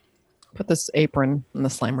 Put this apron in the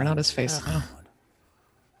Slimer, not his face. Oh.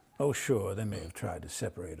 Oh, sure, they may have tried to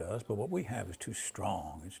separate us, but what we have is too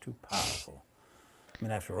strong. It's too powerful. I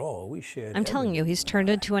mean, after all, we shared. I'm telling you, he's turned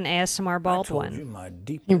into an ASMR Baldwin.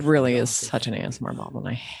 He really is such an ASMR Baldwin.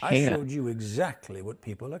 I hate showed it. you exactly what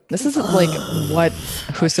people are. This isn't like what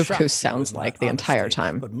Who's of shocked Coos you sounds with my like the entire honesty,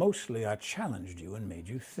 time. But mostly, I challenged you and made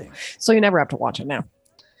you think, So you never have to watch it now.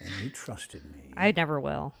 and you trusted me. I never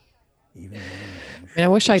will. Even I mean, I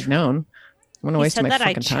wish I'd known. I'm gonna He waste said my that I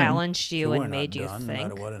fucking time. challenged you We're and not made you done, no think.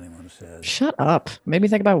 matter what anyone says. Shut up. Made me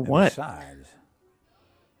think about And what? Besides,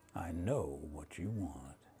 I know what you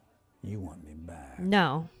want. You want me back.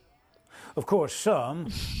 No. Of course, some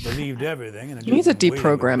believed everything, and it He needs a didn't wait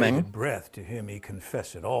deprogramming. bated breath to hear me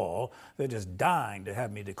confess it all. They're just dying to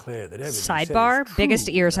have me declare that everything said is Sidebar, true, biggest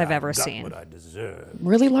ears that I've ever got seen. What I deserve.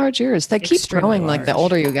 Really large ears. They keep Extremely growing like the large.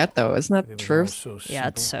 older you get, though. Isn't If that it was true? all so Yeah,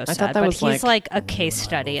 it's simple, so I thought sad. that But was he's like a you case and I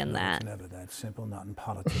study both in know that. It's never that simple, not in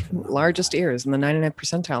politics. and not in Largest life. ears in the 99th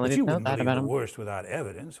percentile. I But you didn't know wouldn't that believe about the him. worst without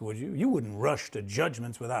evidence, would you? You wouldn't rush to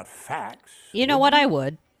judgments without facts. You know what? I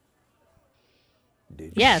would. Did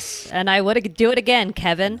you? Yes, and I would do it again,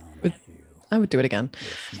 Kevin. I would do it again.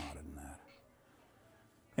 You're smarter than that.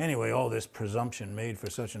 Anyway, all this presumption made for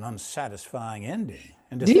such an unsatisfying ending.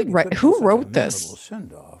 And to Did he think it write- could have who been such a wrote this? memorable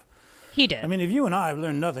send-off. He did. I mean, if you and I have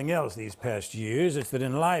learned nothing else these past years, it's that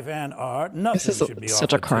in life and art, nothing is should be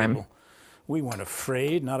such off a the crime. table. We weren't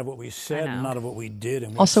afraid, not of what we said, know. not of what we did.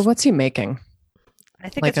 And we Also, what's he making? I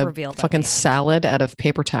think Like it's a revealed. at fucking the end. salad out of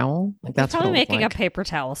paper towel? Like that's Probably what it looked making like. a paper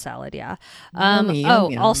towel salad. Yeah. Yummy, Oh,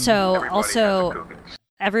 yum, yum. also,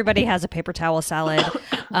 everybody has a paper towel salad.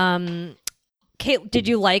 Kate, did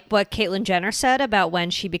you like what Caitlyn Jenner said about when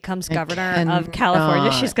she becomes governor of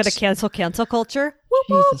California? She's going to cancel culture. Whoop,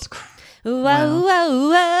 whoop. Jesus Christ. Whoa, Wow. whoa,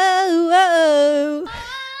 whoa, whoa.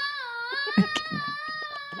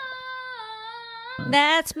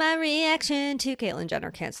 That's my reaction to Caitlyn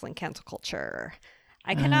Jenner canceling cancel culture.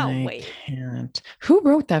 I cannot wait. Can't. Who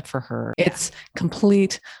wrote that for her? It's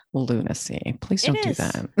complete lunacy. Please don't It do is.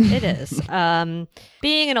 that. It is.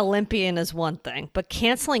 Being an Olympian is one thing, but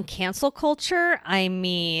canceling cancel culture, I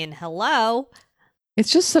mean, hello.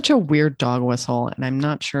 It's just such a weird dog whistle, and I'm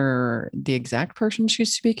not sure the exact person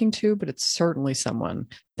she's speaking to, but it's certainly someone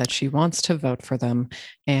that she wants to vote for them.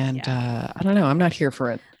 And I don't know. I'm not here for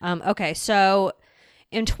it. Okay, so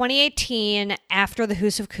in 2018, after the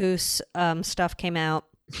Who's of Coos stuff came out,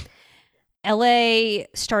 LA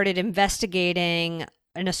started investigating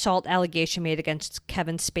an assault allegation made against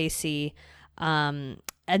Kevin Spacey.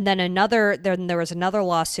 And then there was another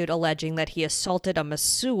lawsuit alleging that he assaulted a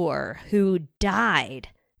masseur who died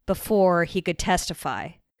before he could testify.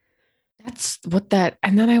 That's what that.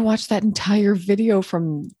 And then I watched that entire video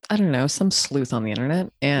from, I don't know, some sleuth on the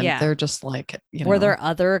internet. And Yeah. they're just like, Were there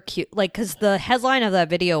other because the headline of that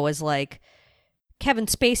video was like, Kevin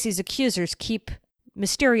Spacey's accusers keep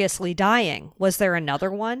mysteriously dying. Was there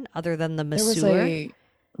another one other than the masseur?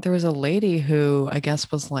 There was a lady who I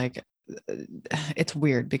guess was like, it's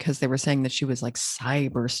weird because they were saying that she was like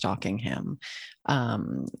cyber stalking him.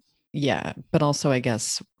 Yeah, but also I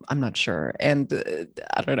guess I'm not sure. And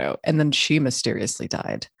I don't know. And then she mysteriously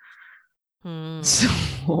died. So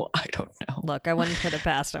I don't know. Look, I wouldn't put it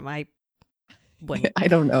past him. I wouldn't. I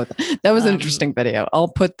don't know. That was an interesting video. I'll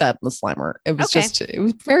put that in the Slimer. It was Okay. it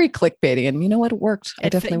was very clickbaity. And you know what? It worked. I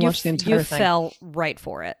definitely watched the entire You thing. fell right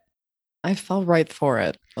for it. I fell right for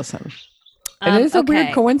it. Listen, it is a weird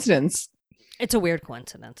okay. coincidence. It's a weird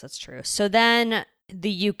coincidence. That's true. So then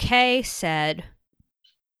the UK said,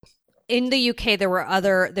 in the UK there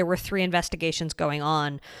were 3 investigations going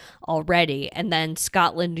on already, and then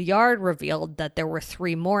Scotland Yard revealed that there were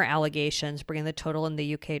 3 more allegations, bringing the total in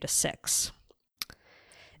the UK to 6.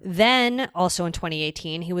 Then, also in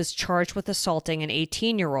 2018, he was charged with assaulting an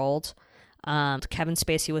 18-year-old. Kevin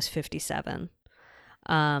Spacey was 57.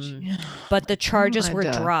 But the charges were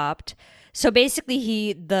dropped. So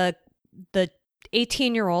basically, the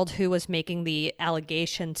 18-year-old who was making the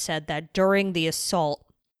allegation said that during the assault,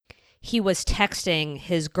 he was texting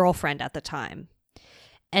his girlfriend at the time.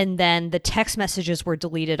 And then the text messages were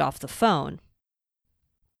deleted off the phone.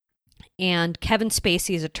 And Kevin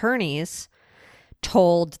Spacey's attorneys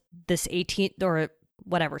told this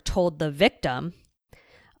told the victim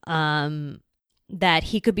that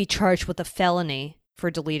he could be charged with a felony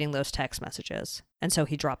for deleting those text messages. And so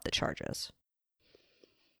he dropped the charges.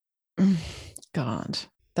 God,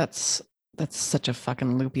 that's such a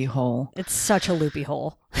fucking loopy hole. It's such a loopy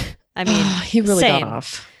hole. I mean, he really same. got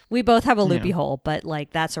off. We both have a loopy hole, but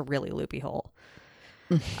like that's a really loopy hole.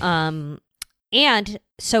 And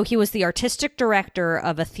so he was the artistic director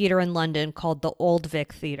of a theater in London called the Old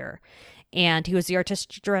Vic Theater. And he was the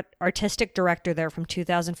artistic director there from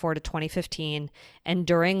 2004 to 2015. And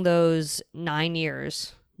during those 11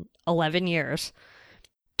 years,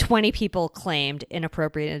 20 people claimed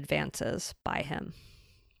inappropriate advances by him.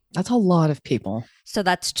 That's a lot of people. So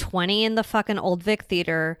that's 20 in the fucking Old Vic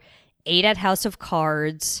Theater, 8 at House of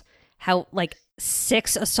Cards,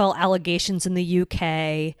 6 assault allegations in the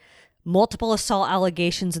UK, multiple assault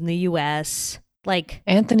allegations in the US. Like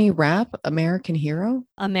Anthony Rapp, American hero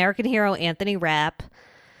Anthony Rapp.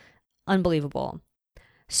 Unbelievable.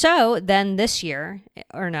 So then this year,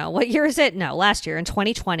 what year is it? No, last year in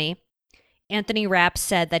 2020, Anthony Rapp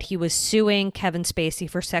said that he was suing Kevin Spacey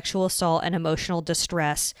for sexual assault and emotional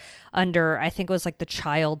distress under, I think it was like the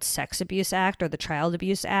Child Sex Abuse Act or the Child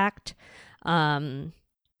Abuse Act,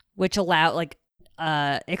 which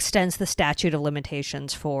extends the statute of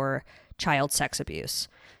limitations for child sex abuse.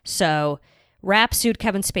 So Rapp sued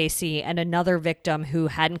Kevin Spacey, and another victim who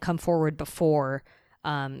hadn't come forward before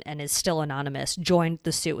and is still anonymous joined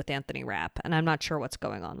the suit with Anthony Rapp. And I'm not sure what's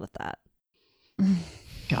going on with that.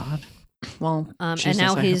 God. Well, and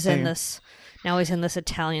now he's in this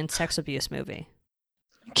Italian sex abuse movie.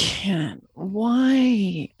 Can't.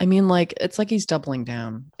 Why? I mean, it's like he's doubling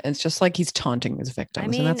down. It's just like he's taunting his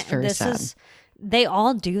victims, and that's very sad. They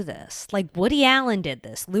all do this. Like Woody Allen did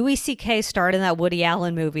this. Louis C.K. starred in that Woody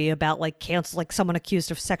Allen movie about someone accused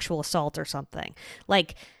of sexual assault or something.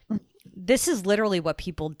 Like, this is literally what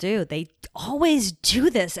people do. They always do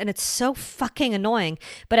this, and it's so fucking annoying.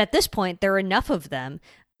 But at this point, there are enough of them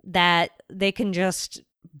that they can just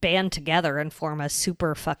band together and form a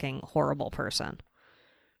super fucking horrible person.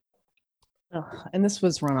 And this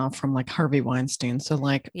was runoff from Harvey Weinstein. So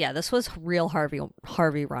yeah, this was real Harvey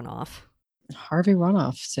runoff. Harvey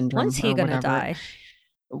runoff syndrome. When's he gonna die?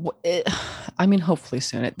 Hopefully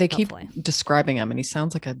soon. They keep describing him, and he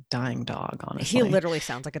sounds like a dying dog. Honestly, he literally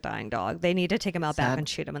sounds like a dying dog. They need to take him out back and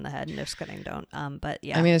shoot him in the head. And just kidding, don't. But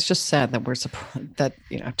yeah, I mean, it's just sad that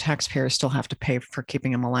taxpayers still have to pay for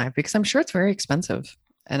keeping him alive, because I'm sure it's very expensive.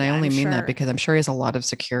 And I only mean that because I'm sure he has a lot of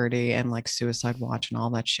security and suicide watch and all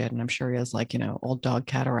that shit. And I'm sure he has old dog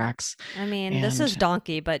cataracts. I mean, this is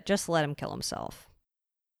donkey, but just let him kill himself.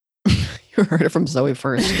 You heard it from Zoe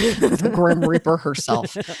first. The Grim Reaper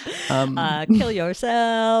herself. Kill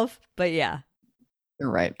yourself. But yeah. You're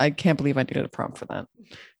right. I can't believe I needed a prompt for that.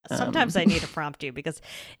 Sometimes I need to prompt you because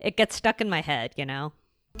it gets stuck in my head,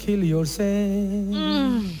 Kill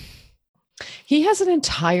yourself. He has an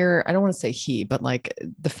entire, I don't want to say he, but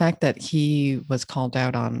the fact that he was called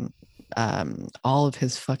out on all of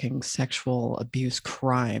his fucking sexual abuse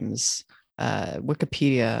crimes.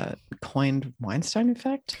 Wikipedia coined Weinstein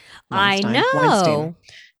effect. I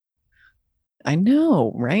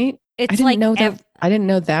know, right? I didn't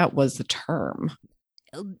know that was the term.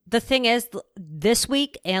 The thing is, this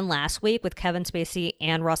week and last week with Kevin Spacey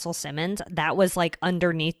and Russell Simmons, that was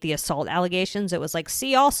underneath the assault allegations. It was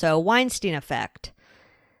see also Weinstein effect.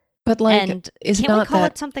 But and can't we call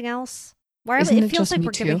it something else? It feels like we're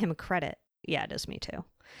giving him credit. Yeah, it is Me Too.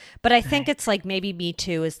 But I think it's maybe Me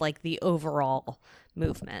Too is the overall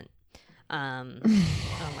movement. Oh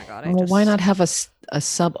my God. Why not have a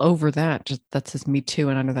sub over that? Just that says Me Too,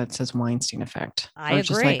 and under that says Weinstein effect. I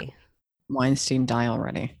agree. Just Weinstein die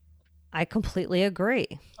already. I completely agree.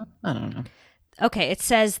 I don't know. Okay, it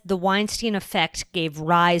says the Weinstein effect gave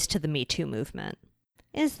rise to the Me Too movement.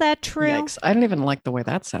 Is that true? Yikes. I don't even like the way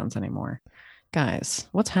that sounds anymore. Guys,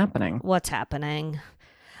 what's happening?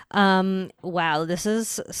 Wow, this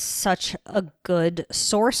is such a good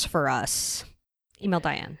source for us. Email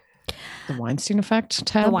Diane. The Weinstein effect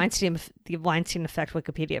tab? The Weinstein effect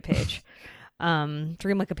Wikipedia page.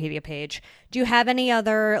 Dream Wikipedia page. Do you have any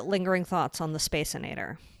other lingering thoughts on the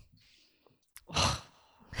Spacinator? Why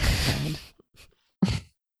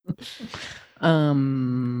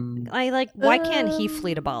can't he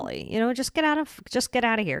flee to Bali? Just get out of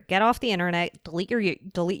here. Get off the internet. Delete your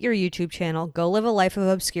YouTube channel. Go live a life of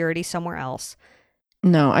obscurity somewhere else.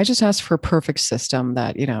 No, I just asked for a perfect system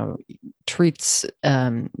that, treats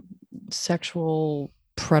sexual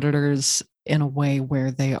predators in a way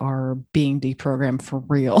where they are being deprogrammed for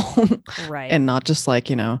real. Right. And not just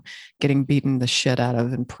like, getting beaten the shit out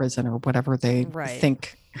of in prison or whatever they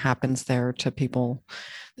think happens there to people.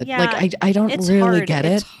 That, like, I don't really hard. get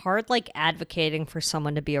it. It's hard, like, advocating for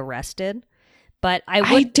someone to be arrested. But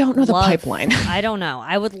I don't know the pipeline. I don't know.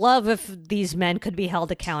 I would love if these men could be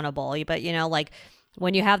held accountable. But, like,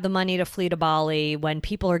 when you have the money to flee to Bali, when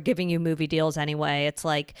people are giving you movie deals anyway, it's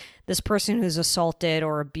like this person who's assaulted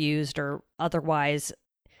or abused or otherwise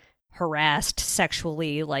harassed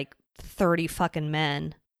sexually, like 30 fucking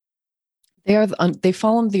men. They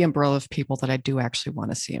fall under the umbrella of people that I do actually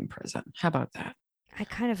want to see in prison. How about that? I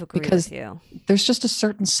kind of agree with you. There's just a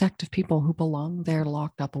certain sect of people who belong there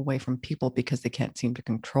locked up away from people because they can't seem to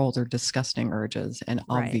control their disgusting urges. And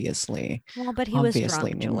obviously, but he was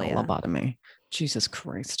drunk, knew Julia. all about me. Jesus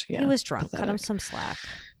Christ. Yeah, he was drunk. Pathetic. Cut him some slack.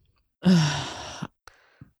 I'm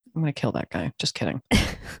going to kill that guy. Just kidding.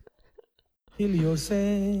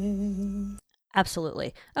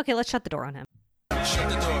 Absolutely. Okay, let's shut the door on him. Shut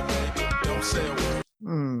the door, baby. Don't say a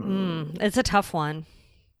word. It's a tough one.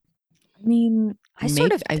 I mean, I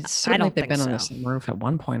certainly think they've been so. on the same roof at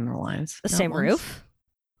one point in their lives. The same roof?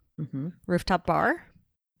 Mm-hmm. Rooftop bar?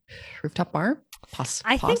 Rooftop bar?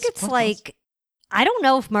 I think it's like, I don't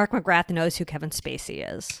know if Mark McGrath knows who Kevin Spacey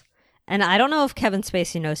is. And I don't know if Kevin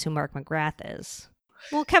Spacey knows who Mark McGrath is.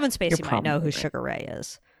 Well, Kevin Spacey might know who Sugar Ray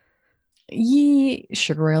is.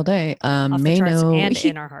 Sugar Ray all day. Off the charts and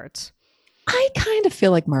in our hearts. I kind of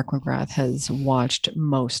feel like Mark McGrath has watched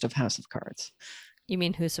most of House of Cards. You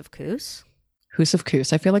mean House of Coos? House of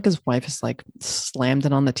Coos. I feel like his wife has like slammed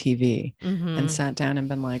it on the TV and sat down and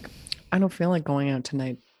been like, I don't feel like going out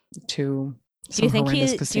tonight to some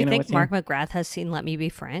horrendous casino with you. Do you think Mark McGrath has seen Let Me Be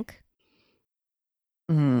Frank?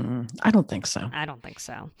 I don't think so. I don't think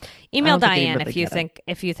so. Email Diane if you think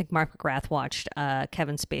Mark McGrath watched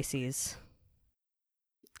Kevin Spacey's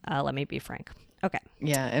Let Me Be Frank. Okay.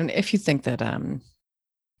 Yeah, and if you think that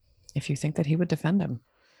he would defend him.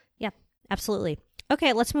 Yeah, absolutely.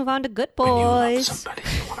 Okay, let's move on to Good Boys. Somebody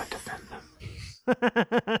you want to defend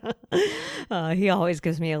them. He always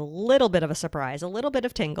gives me a little bit of a surprise, a little bit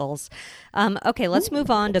of tingles. Okay, let's move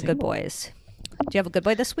on to Good Boys. Do you have a good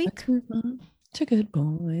boy this week? Let's move on to Good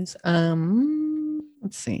Boys.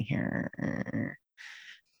 Let's see here.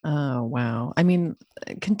 Oh wow. I mean,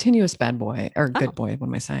 continuous bad boy or good boy. What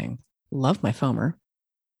am I saying? Love my foamer.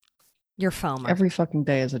 Your foamer. Every fucking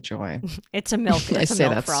day is a joy. It's a milk. It's I say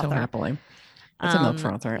that so happily. It's a milk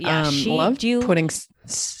frother. Yeah, love putting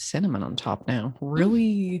cinnamon on top now.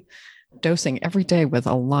 Really dosing every day with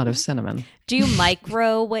a lot of cinnamon. Do you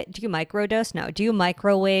microdose? No. Do you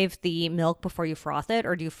microwave the milk before you froth it,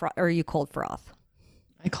 or or you cold froth?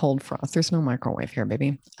 I cold froth. There's no microwave here,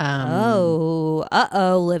 baby.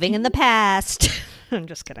 Living in the past. I'm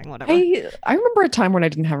just kidding. Whatever. I remember a time when I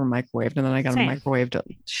didn't have a microwave, and then I got a microwave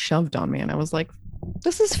shoved on me, and I was like,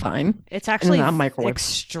 "This is fine." It's actually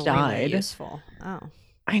extremely useful. Oh,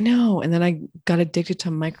 I know. And then I got addicted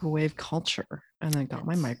to microwave culture, and then got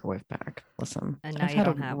my microwave back. Listen, and now I've had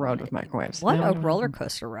a road with microwaves. What a roller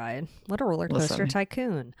coaster ride! What a roller coaster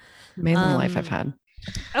tycoon! Amazing life I've had.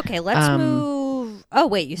 Okay, let's move. Oh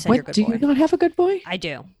wait, you said you're good boy. Do you not have a good boy? I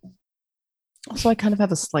do. Also, I kind of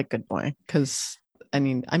have a slight good boy because.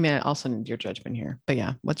 I also need your judgment here. But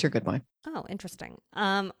yeah, what's your good boy? Oh, interesting.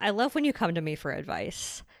 I love when you come to me for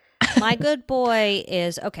advice. My good boy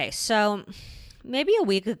is, okay, so maybe a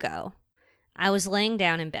week ago, I was laying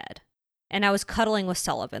down in bed and I was cuddling with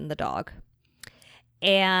Sullivan, the dog.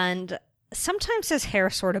 And sometimes his hair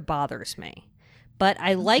sort of bothers me, but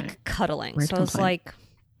I like cuddling. So I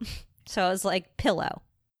was like pillow.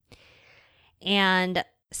 And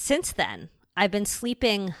since then, I've been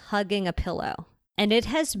sleeping hugging a pillow. And it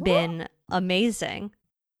has been amazing.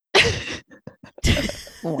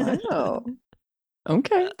 Wow.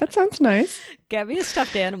 Okay, that sounds nice. Get me a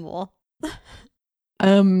stuffed animal.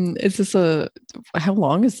 Is this how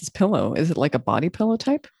long is this pillow? Is it like a body pillow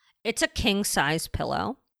type? It's a king size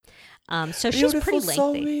pillow. So she's pretty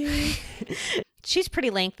lengthy. She's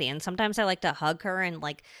pretty lengthy, and sometimes I like to hug her and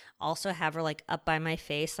like also have her like up by my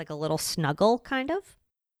face, like a little snuggle kind of.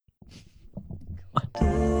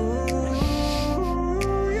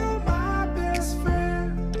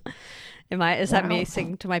 Is that me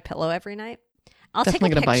singing to my pillow every night? I'll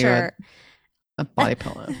definitely take a picture. Buy you a body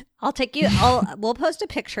pillow. We'll post a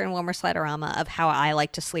picture in Wilmer Sliderama of how I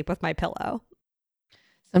like to sleep with my pillow.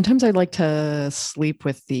 Sometimes I like to sleep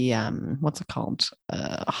with the what's it called?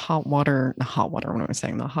 Hot water. What am I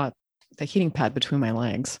saying? The heating pad between my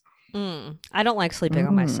legs. I don't like sleeping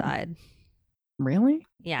on my side. Really?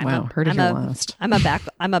 Yeah. Wow. Heard of your last. I'm a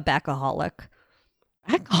backaholic.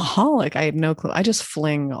 Alcoholic. I had no clue. I just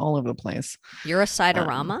fling all over the place. You're a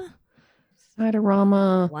Siderama?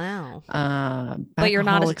 Siderama. Wow. But you're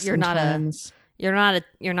not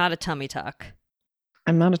a tummy tuck.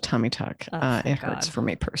 I'm not a tummy tuck. Oh, it hurts for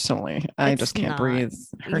me personally. I just can't breathe.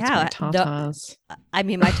 It hurts my tatas. I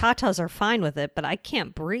mean, my tatas are fine with it, but I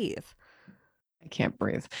can't breathe. I can't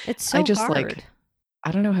breathe. It's so hard. I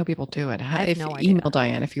don't know how people do it. I have no idea. Email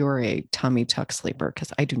Diane if you are a tummy tuck sleeper,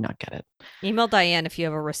 because I do not get it. Email Diane if you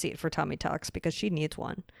have a receipt for tummy tucks, because she needs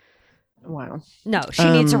one. Wow. No, she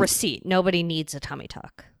needs a receipt. Nobody needs a tummy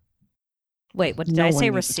tuck. Wait, what did I say?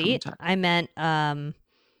 Receipt? I meant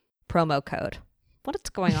promo code. What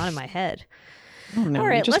is going on in my head? Oh no! All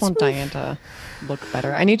right, I just want Diane to look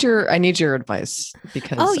better. I need your advice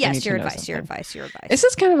because. Oh yes, your advice. This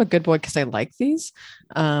is kind of a good boy because I like these,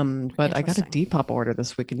 but I got a Depop order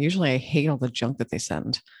this week, and usually I hate all the junk that they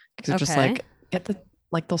send because they're just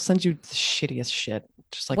like they'll send you the shittiest shit,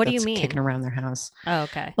 just like what do you mean? Kicking around their house. Oh,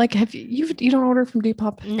 okay. Like you don't order from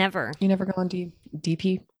Depop? Never. You never go on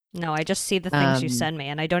DP? No, I just see the things you send me,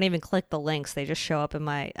 and I don't even click the links. They just show up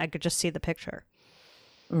I could just see the picture.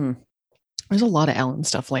 There's a lot of Ellen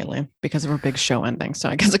stuff lately because of her big show ending. So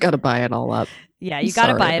I guess I got to buy it all up. Yeah, you got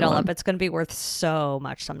to buy it all up. It's going to be worth so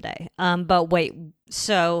much someday. But wait,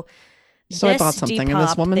 so I bought something Depop, and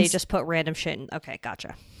this woman, they just put random shit in. Okay,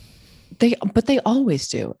 gotcha. But they always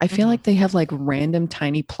do. I feel like they have like random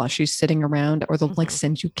tiny plushies sitting around, or they'll like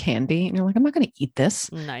send you candy and you're like, I'm not going to eat this.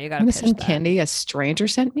 No, you got to send candy a stranger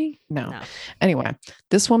sent me. No. Anyway,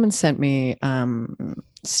 this woman sent me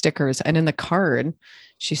stickers, and in the card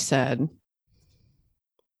she said,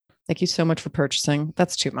 thank you so much for purchasing.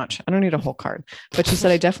 That's too much. I don't need a whole card. But she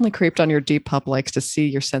said, I definitely creeped on your Depop likes to see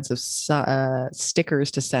your sense of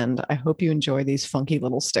stickers to send. I hope you enjoy these funky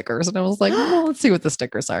little stickers. And I was like, well, let's see what the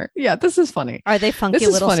stickers are. Yeah, this is funny. Are they funky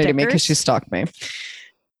little stickers? This is funny to me because she stalked me.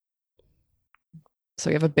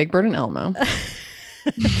 So we have a Big Bird and Elmo.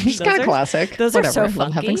 It's kind of classic. Those are so funky.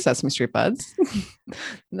 Love having Sesame Street buds.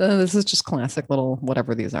 No, this is just classic little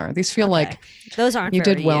whatever these are. These feel like those aren't. You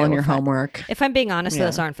did well in your homework. If I'm being honest,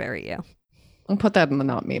 those aren't very you. I'll put that in the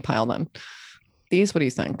not me pile then. These, what do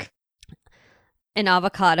you think? An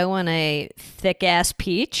avocado and a thick ass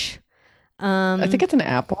peach. I think it's an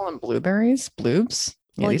apple and blueberries. Bloobs.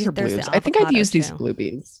 Yeah, these are bloobs. I think I'd use these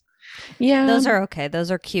bloobies. Yeah, those are okay. Those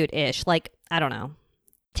are cute-ish. Like, I don't know.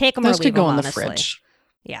 Take them those or leave could go them, in honestly. the fridge.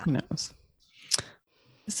 Yeah. Who knows?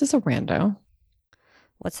 This is a rando.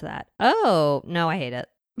 What's that? Oh, no, I hate it.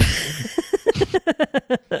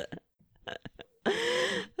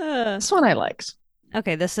 This one I liked.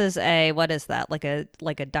 Okay, this is what is that? Like a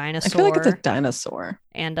dinosaur? I feel like it's a dinosaur.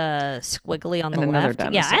 And a squiggly on the left.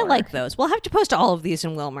 Dinosaur. Yeah, I like those. We'll have to post all of these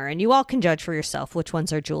in Wilmer, and you all can judge for yourself which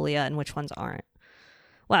ones are Julia and which ones aren't.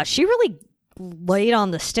 Wow, she really laid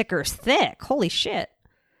on the stickers thick. Holy shit.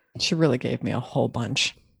 She really gave me a whole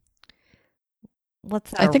bunch.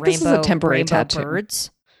 What's that? I think this is a temporary tattoo.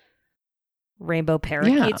 Birds? Rainbow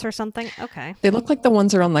parakeets or something? Okay. They look like the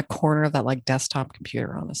ones that are on the corner of that like desktop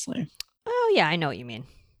computer, honestly. Oh, yeah, I know what you mean.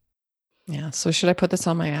 Yeah. So should I put this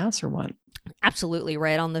on my ass or what? Absolutely.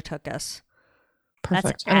 Right on the tuchus.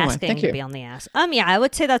 Perfect. That's asking to be on the ass. Yeah, I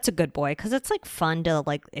would say that's a good boy because it's like fun to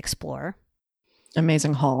like explore.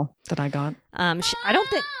 Amazing haul that I got. I don't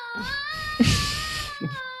think...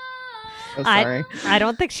 Oh, sorry. I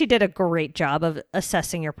don't think she did a great job of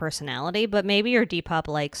assessing your personality, but maybe your Depop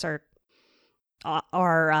likes are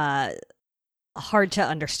hard to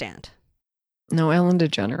understand. No Ellen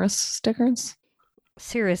DeGeneres stickers?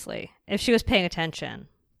 Seriously, if she was paying attention,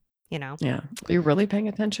 you know. Yeah. Are you really paying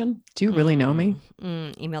attention? Do you really know me?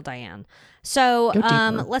 Email Diane. So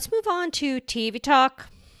let's move on to TV talk.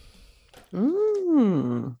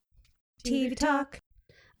 TV talk.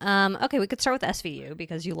 Okay, we could start with SVU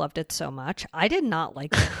because you loved it so much. I did not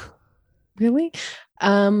like it. Really?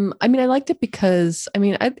 I mean, I liked it because I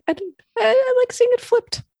like seeing it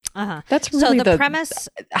flipped. That's really so the premise.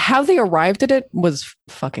 How they arrived at it was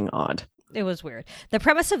fucking odd. It was weird. The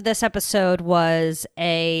premise of this episode was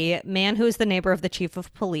a man who is the neighbor of the chief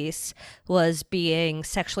of police was being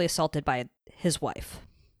sexually assaulted by his wife.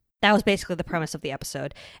 That was basically the premise of the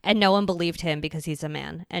episode. And no one believed him because he's a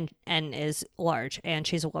man and is large, and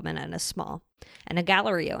she's a woman and is small and a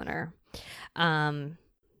gallery owner.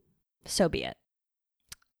 So be it.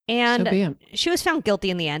 And she was found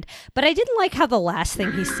guilty in the end. But I didn't like how the last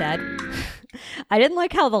thing he said. I didn't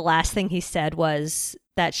like how the last thing he said was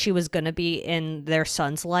that she was going to be in their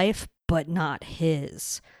son's life, but not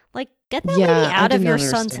his. Like, get that Yeah, lady I out did of your not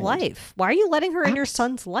son's understand. life. Why are you letting her in your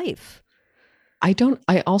son's life? I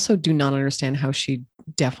also do not understand how she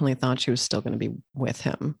definitely thought she was still going to be with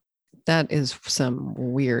him. That is some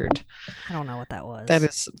weird. I don't know what that was. That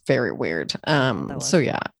is very weird. was. So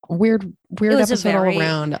yeah, weird was a episode very- all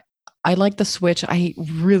around. I like the switch. I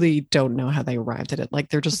really don't know how they arrived at it. Like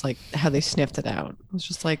they're just like how they sniffed it out. It was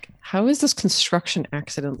just like, how is this construction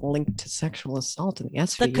accident linked to sexual assault in the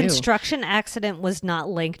SVU? The construction accident was not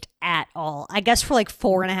linked at all. I guess for like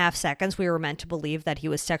 4.5 seconds, we were meant to believe that he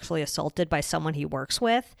was sexually assaulted by someone he works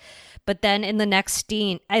with. But then in the next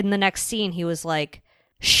scene, he was like,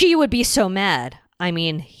 she would be so mad. I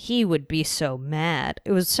mean, he would be so mad.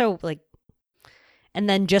 It was so like, and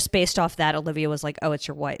then just based off that, Olivia was like, oh, it's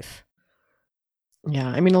your wife. Yeah,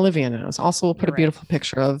 I mean, Olivia knows. Also, we'll put You're a beautiful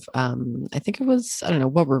picture of, I think it was, I don't know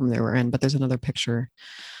what room they were in, but there's another picture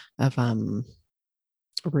of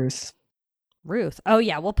Ruth. Ruth. Oh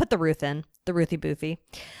yeah, we'll put the Ruth in. The Ruthie Boothy.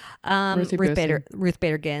 Ruth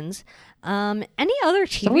Bader Gins. Any other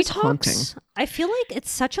TV always talks? haunting. I feel like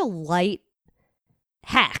it's such a light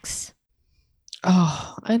Hacks.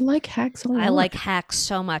 Oh, I like Hacks a lot. I like Hacks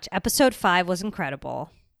so much. Episode 5 was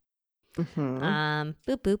incredible. Mhm.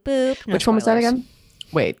 Boop boop boop. No Which one was that spoilers. again?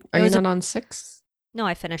 Wait, are It you was not on 6? No,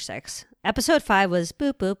 I finished 6. Episode 5 was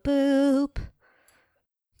boop boop boop.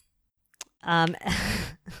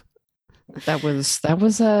 That was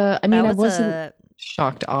I mean, I wasn't a,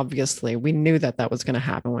 shocked. Obviously, we knew that was going to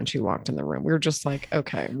happen when she walked in the room. We were just like,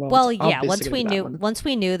 okay, well, it's yeah. obviously gonna be that one. Once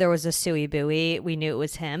we knew there was a Suey Buoy, we knew it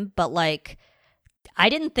was him. But like, I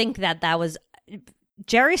didn't think that was.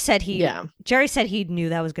 Jerry said he knew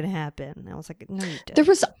that was going to happen. And I was like, no, you didn't. There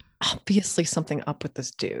was obviously something up with this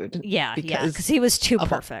dude. Yeah, because he was too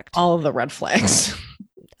perfect. All of the red flags.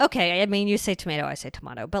 Okay, I mean, you say tomato, I say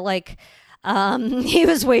tomato, but like, he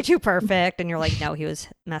was way too perfect, and you're like, no, he was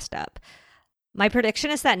messed up. My prediction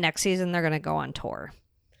is that next season they're going to go on tour.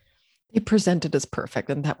 He presented as perfect,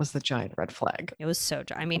 and that was the giant red flag. It was so.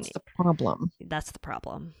 I mean, that's the problem. That's the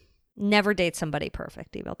problem. Never date somebody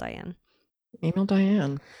perfect, Email Diane. Email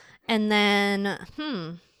Diane. And then,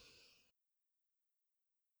 I'm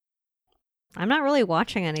not really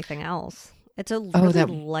watching anything else. It's a really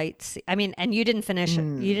light. I mean, and you didn't finish.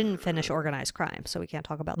 You didn't finish Organized Crime, so we can't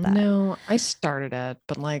talk about that. No, I started it,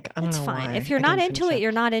 but like, I don't know. It's fine. Why. If you're not into it,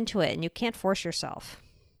 you're not into it, and you can't force yourself.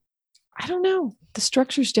 I don't know. The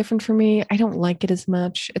structure's different for me. I don't like it as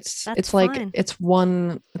much. It's like fine. it's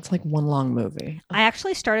one long movie. I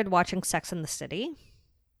actually started watching Sex and the City,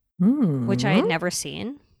 Mm-hmm. which I had never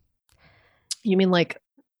seen. You mean like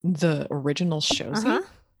the original shows?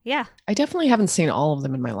 Yeah. I definitely haven't seen all of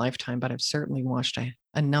them in my lifetime, but I've certainly watched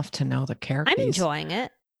enough to know the characters. I'm enjoying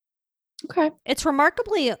it. Okay. It's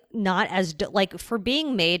remarkably not as like for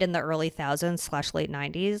being made in the early 2000s / late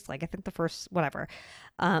 90s. Like I think the first whatever.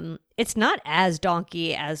 It's not as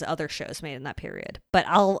donkey as other shows made in that period. But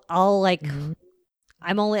I'll like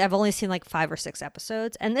I've only seen like 5 or 6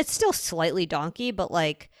 episodes, and it's still slightly donkey, but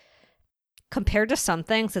like compared to some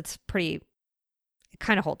things, it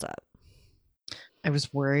kind of holds up. I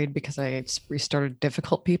was worried because I restarted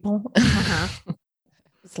Difficult People.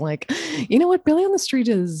 It's like, you know what? Billy on the Street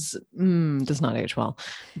does not age well,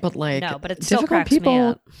 but like, no, but it still Difficult cracks People me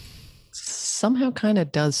up. Somehow kind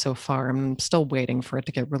of does so far. I'm still waiting for it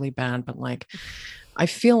to get really bad, but like, I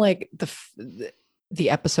feel like the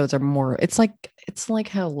episodes are more. It's like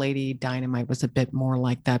how Lady Dynamite was a bit more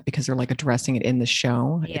like that because they're like addressing it in the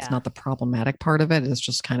show. Yeah. It's not the problematic part of it. It's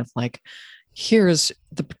just kind of like, here's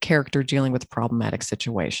the character dealing with a problematic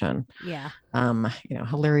situation. Yeah. How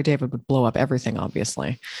Larry David would blow up everything,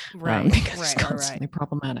 obviously. Right. Because it's constantly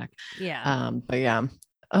problematic. Yeah. But yeah.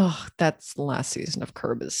 Oh, that's the last season of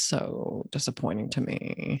Curb is so disappointing to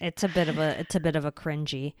me. It's a bit of a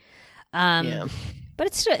cringy. Yeah. But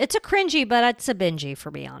it's a cringy, but it's a bingey for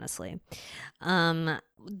me, honestly.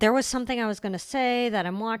 There was something I was going to say that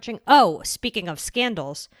I'm watching. Oh, speaking of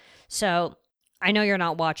scandals. So I know you're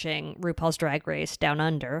not watching RuPaul's Drag Race Down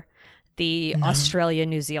Under, the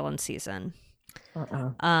Australia-New Zealand season.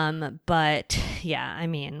 But yeah, I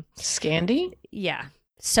mean, Scandi? Yeah.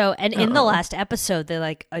 So, and in the last episode, they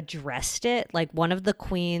like addressed it. Like one of the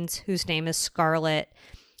queens, whose name is Scarlett,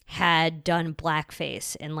 had done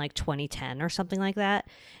blackface in like 2010 or something like that.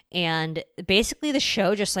 And basically the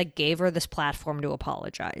show just like gave her this platform to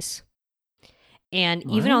apologize. And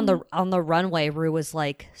even on the runway, Ru was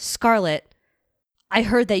like, Scarlett, I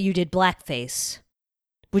heard that you did blackface.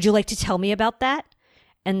 Would you like to tell me about that?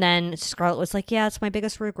 And then Scarlett was like, yeah, it's my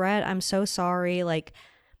biggest regret. I'm so sorry. Like,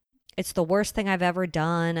 it's the worst thing I've ever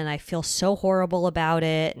done, and I feel so horrible about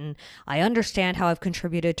it, and I understand how I've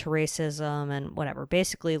contributed to racism and whatever.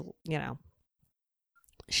 Basically,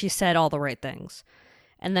 she said all the right things.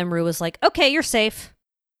 And then Rue was like, okay, you're safe.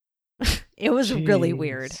 It was really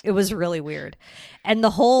weird. It was really weird. And the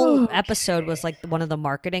whole episode was like one of the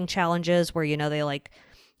marketing challenges where, they like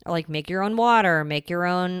make your own water, make your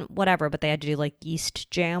own whatever, but they had to do like yeast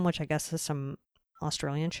jam, which I guess is some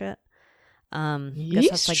Australian shit. Yeast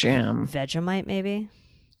that's like jam. Vegemite, maybe.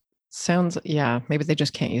 Sounds, maybe they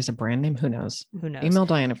just can't use a brand name. Who knows? Email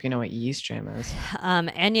Diane if you know what yeast jam is.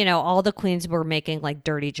 And all the queens were making like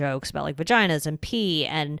dirty jokes about like vaginas and pee,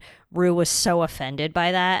 and Rue was so offended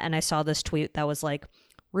by that. And I saw this tweet that was like,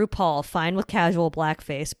 RuPaul, fine with casual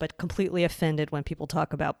blackface, but completely offended when people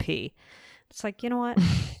talk about pee. It's like, you know what?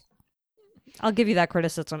 I'll give you that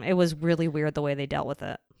criticism. It was really weird the way they dealt with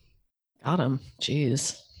it. Got him.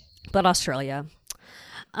 Jeez. But Australia,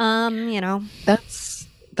 That's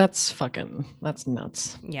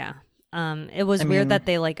nuts. Yeah. It was weird that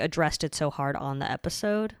they like addressed it so hard on the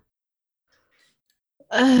episode.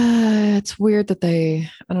 It's weird that I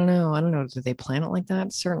don't know. Did they plan it like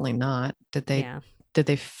that? Certainly not. Did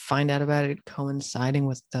they find out about it coinciding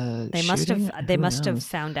with the They must have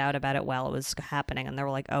found out about it while it was happening, and they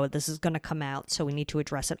were like, oh, this is going to come out, so we need to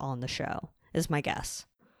address it on the show, is my guess.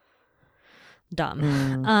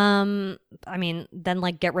 Dumb. I mean, then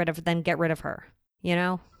get rid of her,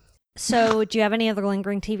 So do you have any other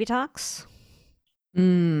lingering TV talks?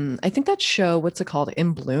 I think that show, what's it called?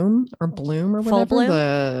 In Bloom or Bloom or whatever? Full Bloom?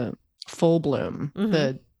 The Full Bloom.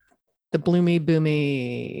 Mm-hmm. The bloomy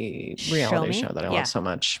boomy reality show that I love so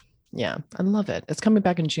much. Yeah, I love it. It's coming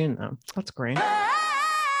back in June though. That's great.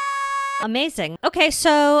 Amazing. Okay,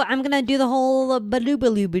 so I'm gonna do the whole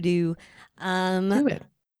baloo-baloo-badoo. Do it.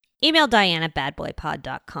 Email Diane at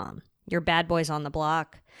badboypod.com. You're bad boys on the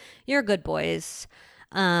block. You're good boys.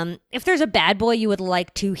 If there's a bad boy you would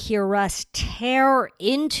like to hear us tear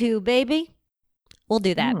into, baby, we'll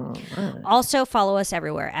do that. Right. Also, follow us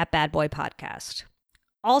everywhere at Bad Boy Podcast.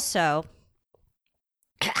 Also,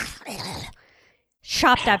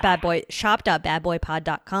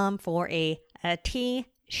 shop.badboypod.com for a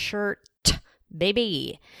t-shirt,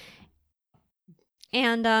 baby.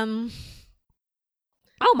 And oh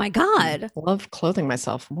my God. Love clothing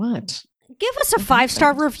myself. What? Give us a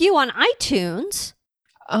 5-star review on iTunes.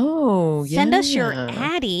 Oh, yeah. Send us your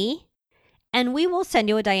Addy, and we will send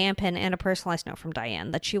you a Diane pin and a personalized note from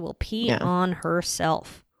Diane that she will pee on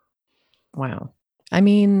herself. Wow. I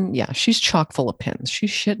mean, yeah, she's chock full of pins.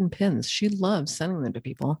 She's shitting pins. She loves sending them to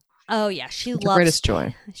people. Oh, yeah. She loves the greatest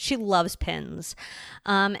joy. She loves pins.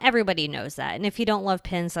 Everybody knows that. And if you don't love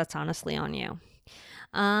pins, that's honestly on you.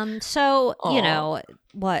 So,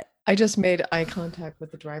 what? I just made eye contact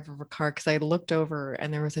with the driver of a car because I looked over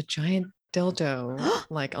and there was a giant dildo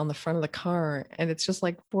like on the front of the car, and it's just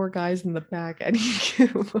like 4 guys in the back, and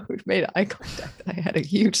we made eye contact. I had a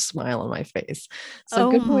huge smile on my face. So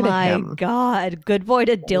good boy to him. Oh my God, good boy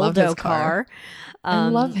to dildo car. I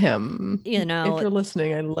love him. If you're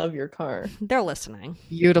listening, I love your car. They're listening.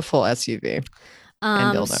 Beautiful SUV.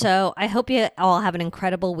 So I hope you all have an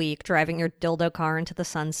incredible week driving your dildo car into the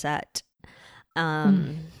sunset.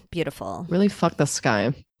 Beautiful. Really fuck the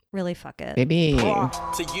sky. Really fuck it. Baby.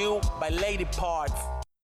 To you by Lady Parts.